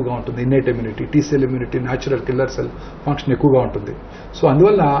ఇమ్యూనిటీ ఎక్కువగా ఉంటుంది, innate immunity, T cell immunity, natural killer cell function ఎక్కువగా ఉంటుంది. సో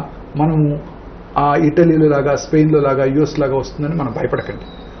అందువల్ల మనము ఆ ఇటలీలో లాగా, స్పెయిన్లో లాగా, యుఎస్ లాగా వస్తుందని మనం భయపడకండి.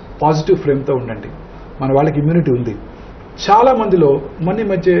 పాజిటివ్ ఫ్రేమ్తో ఉండండి. మన వాళ్ళకి ఇమ్యూనిటీ ఉంది. చాలా మందిలో మొన్న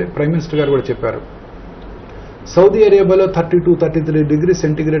మధ్య ప్రైమ్ మినిస్టర్ గారు కూడా చెప్పారు, సౌదీ అరేబియాలో 32-33 డిగ్రీ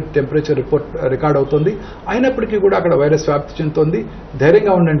సెంటీగ్రేడ్ టెంపరేచర్ రికార్డ్ అవుతుంది. అయినప్పటికీ కూడా అక్కడ వైరస్ వ్యాప్తి చెందుతోంది.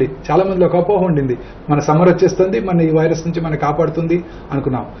 ధైర్యంగా ఉండండి. చాలా మందిలో ఒక అపోహ ఉండింది, మన సమ్మర్ వచ్చేస్తుంది, మన ఈ వైరస్ నుంచి మన కాపాడుతుంది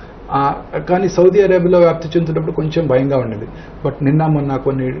అనుకున్నాం. కానీ సౌదీ అరేబియాలో వ్యాప్తి చెందుతున్నప్పుడు కొంచెం భయంగా ఉండింది. బట్ నిన్న మొన్న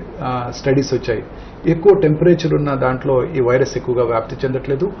కొన్ని స్టడీస్ వచ్చాయి, ఎక్కువ టెంపరేచర్ ఉన్న దాంట్లో ఈ వైరస్ ఎక్కువగా వ్యాప్తి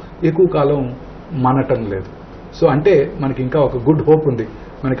చెందట్లేదు, ఎక్కువ కాలం మనటం లేదు. సో అంటే మనకి ఇంకా ఒక గుడ్ హోప్ ఉంది.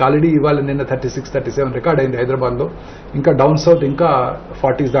 మనకి ఆల్రెడీ ఇవాళ నిన్న 36-37 రికార్డ్ అయింది హైదరాబాద్లో. ఇంకా డౌన్ సౌత్ ఇంకా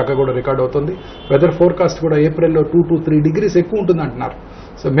 40s దాకా కూడా రికార్డ్ అవుతుంది. వెదర్ ఫోర్కాస్ట్ కూడా ఏప్రిల్లో 2-3 డిగ్రీస్ ఎక్కువ ఉంటుంది అంటున్నారు.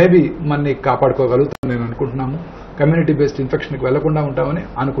 సో మేబీ మనని కాపాడుకోగలుగుతాం నేను అనుకుంటున్నాము. కమ్యూనిటీ బేస్డ్ ఇన్ఫెక్షన్కి వెళ్లకుండా ఉంటామని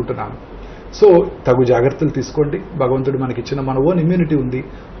అనుకుంటున్నాను. సో తగు జాగ్రత్తలు తీసుకోండి. భగవంతుడు మనకి ఇచ్చిన మన ఓన్ ఇమ్యూనిటీ ఉంది.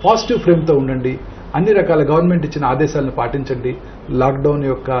 పాజిటివ్ ఫ్రేమ్తో ఉండండి. అన్ని రకాల గవర్నమెంట్ ఇచ్చిన ఆదేశాలను పాటించండి. లాక్డౌన్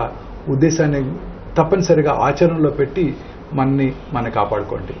యొక్క ఉద్దేశాన్ని తప్పనిసరిగా ఆచరణలో పెట్టి మనం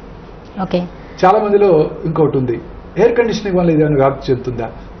కాపాడుకోండి. ఓకే. చాలా మందిలో ఇంకోటి ఉంది, ఎయిర్ కండిషనింగ్ వల్ల ఏదైనా వ్యాప్తి చెందుతుందా?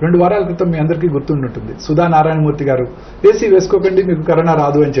 2 వారాల క్రితం మీ అందరికీ గుర్తుంటుంది, సుధా నారాయణమూర్తి గారు ఏసీ వేసుకోకండి మీకు కరోనా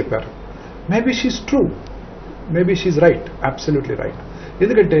రాదు అని చెప్పారు. Maybe she true, maybe she's right, absolutely right.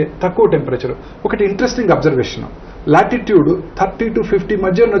 ఎందుకంటే తక్కువ టెంపరేచర్. ఒకటి ఇంట్రెస్టింగ్ అబ్జర్వేషన్, లాటిట్యూడ్ 30 to 50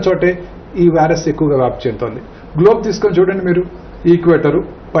 మధ్య ఉన్న చోటే ఈ వైరస్ ఎక్కువగా వ్యాప్తి చెందుతోంది. గ్లోబ్ తీసుకొని చూడండి మీరు, ఈక్వేటరు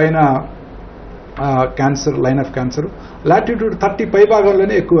పైన cancer, line of cancer, latitude 30 పై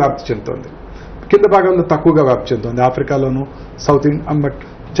భాగంలోనే ఎక్కువ వ్యాప్తి చెందుతోంది, కింద భాగంలో తక్కువగా వ్యాప్తి చెందుతుంది. ఆఫ్రికాలోను, సౌత్ బట్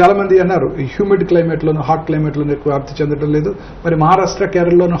చాలా మంది అన్నారు ఈ హ్యూమిడ్ క్లైమేట్లోను, హాట్ క్లైమేట్లోనూ ఎక్కువ వ్యాప్తి చెందడం లేదు. మరి మహారాష్ట్ర,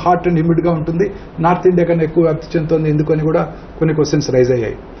 కేరళలోను హాట్ అండ్ హ్యూమిడ్గా ఉంటుంది, నార్త్ ఇండియా కన్నా ఎక్కువ వ్యాప్తి చెందుతుంది ఎందుకని కూడా కొన్ని క్వశ్చన్స్ రైజ్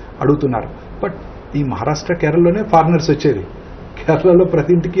అయ్యాయి, అడుగుతున్నారు. బట్ ఈ మహారాష్ట్ర, కేరళలోనే ఫారినర్స్ వచ్చేది. కేరళలో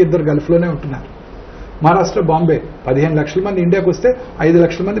ప్రతి ఇంటికి 2 గల్ఫ్లోనే ఉంటున్నారు. మహారాష్ట్ర, బాంబే 15 లక్షల మంది ఇండియాకి వస్తే 5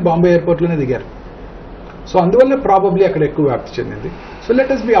 లక్షల మంది బాంబే ఎయిర్పోర్ట్లోనే దిగారు. సో అందువల్ల ప్రాబబ్లీ అక్కడ ఎక్కువ వ్యాప్తి చెందింది. So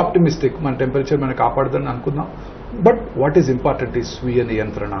let us B optimistic, మన టెంపరేచర్ మనం కాపాడుదని అనుకుందాం. బట్ వాట్ ఈస్ ఇంపార్టెంట్ ఈ స్వీయ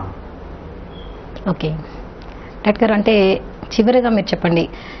నియంత్రణ. ఓకే డాక్టర్ గారు, అంటే చివరిగా మీరు చెప్పండి,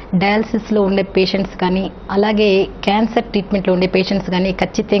 డయాలసిస్లో ఉండే పేషెంట్స్ కానీ అలాగే క్యాన్సర్ ట్రీట్మెంట్లో ఉండే పేషెంట్స్ కానీ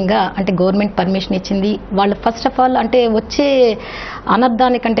ఖచ్చితంగా అంటే గవర్నమెంట్ పర్మిషన్ ఇచ్చింది, వాళ్ళు ఫస్ట్ ఆఫ్ ఆల్ అంటే వచ్చే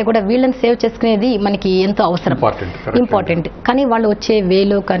అనర్థానికంటే కూడా వీళ్ళని సేవ్ చేసుకునేది మనకి ఎంతో అవసరం, ఇంపార్టెంట్. కానీ వాళ్ళు వచ్చే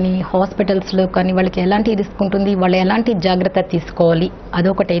వేలో కానీ హాస్పిటల్స్లో కానీ వాళ్ళకి ఎలాంటి రిస్క్ ఉంటుంది, వాళ్ళు ఎలాంటి జాగ్రత్త తీసుకోవాలి,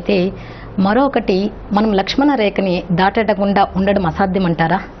 అదొకటైతే మరొకటి మనం లక్ష్మణ రేఖని దాటకుండా ఉండడం అసాధ్యం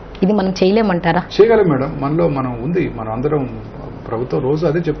అంటారా? ఇది మనం చేయలేమంటారా? చేయగలం మేడం, మనలో మనం ఉంది, మనం అందరం, ప్రభుత్వం రోజు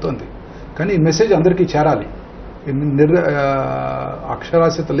అదే చెప్తోంది. కానీ ఈ మెసేజ్ అందరికీ చేరాలి,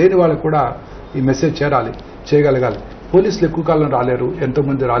 అక్షరాస్యత లేని వాళ్ళకు కూడా ఈ మెసేజ్ చేరాలి, చేయగలగాలి. పోలీసులు ఎక్కువ కాలం రాలేరు,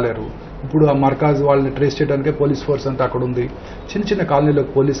 ఎంతోమంది రాలేరు. ఇప్పుడు ఆ మర్కాజ్ వాళ్ళని ట్రేస్ చేయడానికే పోలీస్ ఫోర్స్ అంతా అక్కడ ఉంది. చిన్న చిన్న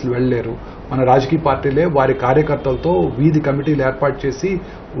కాలనీలోకి పోలీసులు వెళ్ళలేరు. మన రాజకీయ పార్టీలే వారి కార్యకర్తలతో వీధి కమిటీలు ఏర్పాటు చేసి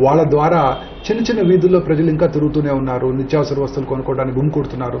వాళ్ళ ద్వారా చిన్న చిన్న వీధుల్లో ప్రజలు ఇంకా తిరుగుతూనే ఉన్నారు, నిత్యావసర వస్తువులు కొనుక్కోవడానికి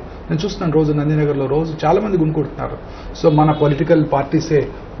గుమికూడుతున్నారు. నేను చూస్తున్నాను రోజు నందినగర్లో రోజు చాలా మంది గుమికూడుతున్నారు. సో మన పొలిటికల్ పార్టీసే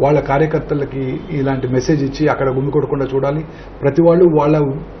వాళ్ళ కార్యకర్తలకి ఇలాంటి మెసేజ్ ఇచ్చి అక్కడ గుమికూడకుండా చూడాలి. ప్రతి వాళ్ళు వాళ్ళ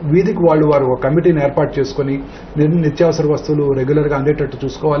వీధికి వారు ఒక కమిటీని ఏర్పాటు చేసుకుని నిత్యావసర వస్తువులు రెగ్యులర్గా అందేటట్టు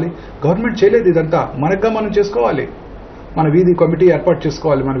చూసుకోవాలి. గవర్నమెంట్ చేయలేదు ఇదంతా, మనగా మనం చేసుకోవాలి. మన వీధి కమిటీ ఏర్పాటు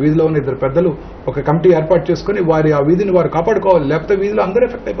చేసుకోవాలి. మన వీధిలో ఉన్న 2 పెద్దలు ఒక కమిటీ ఏర్పాటు చేసుకుని ఆ వీధిని వారు కాపాడుకోవాలి, లేకపోతే వీధిలో అందరూ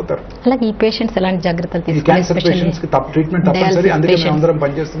ఎఫెక్ట్ అయిపోతారు. అలాగే ఈ పేషెంట్స్ ఎలాంటి జాగ్రత్తలు తీసుకోవాలి? క్యాన్సర్ పేషెంట్స్ కి ట్రీట్మెంట్ తప్పనిసరి, అందుకే మేము అందరం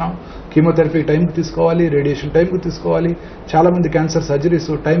పనిచేస్తున్నాం. కీమోథెరపీ టైంకి తీసుకోవాలి, రేడియేషన్ టైంకి తీసుకోవాలి. చాలా మంది క్యాన్సర్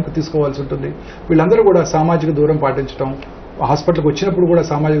సర్జరీస్ టైంకి తీసుకోవాల్సి ఉంటుంది. వీళ్ళందరూ కూడా సామాజిక దూరం పాటించడం, హాస్పిటల్కి వచ్చినప్పుడు కూడా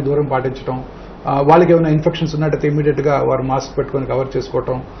సామాజిక దూరం పాటించడం, వాళ్ళకి ఏమైనా ఇన్ఫెక్షన్స్ ఉన్నట్టయితే ఇమీడియట్ గా వారు మాస్క్ పెట్టుకొని కవర్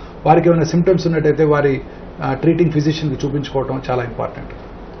చేసుకోవటం, వారికి ఏమైనా సిమ్టమ్స్ ఉన్నట్టయితే వారి ట్రీటింగ్ ఫిజిషియన్కి చూపించుకోవటం చాలా ఇంపార్టెంట్.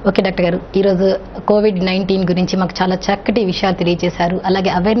 ఓకే డాక్టర్ గారు, ఈరోజు COVID-19 గురించి మాకు చాలా చక్కటి విషయాలు తెలియజేశారు,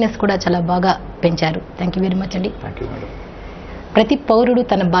 అలాగే అవేర్నెస్ కూడా చాలా బాగా పెంచారు. థ్యాంక్ యూ వెరీ మచ్ అండి. Thank you madam. ప్రతి పౌరుడు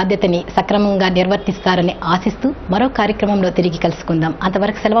తన బాధ్యతని సక్రమంగా నిర్వర్తిస్తారని ఆశిస్తూ మరో కార్యక్రమంలో తిరిగి కలుసుకుందాం.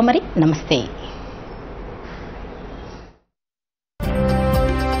 అంతవరకు సెలవు మరి, నమస్తే.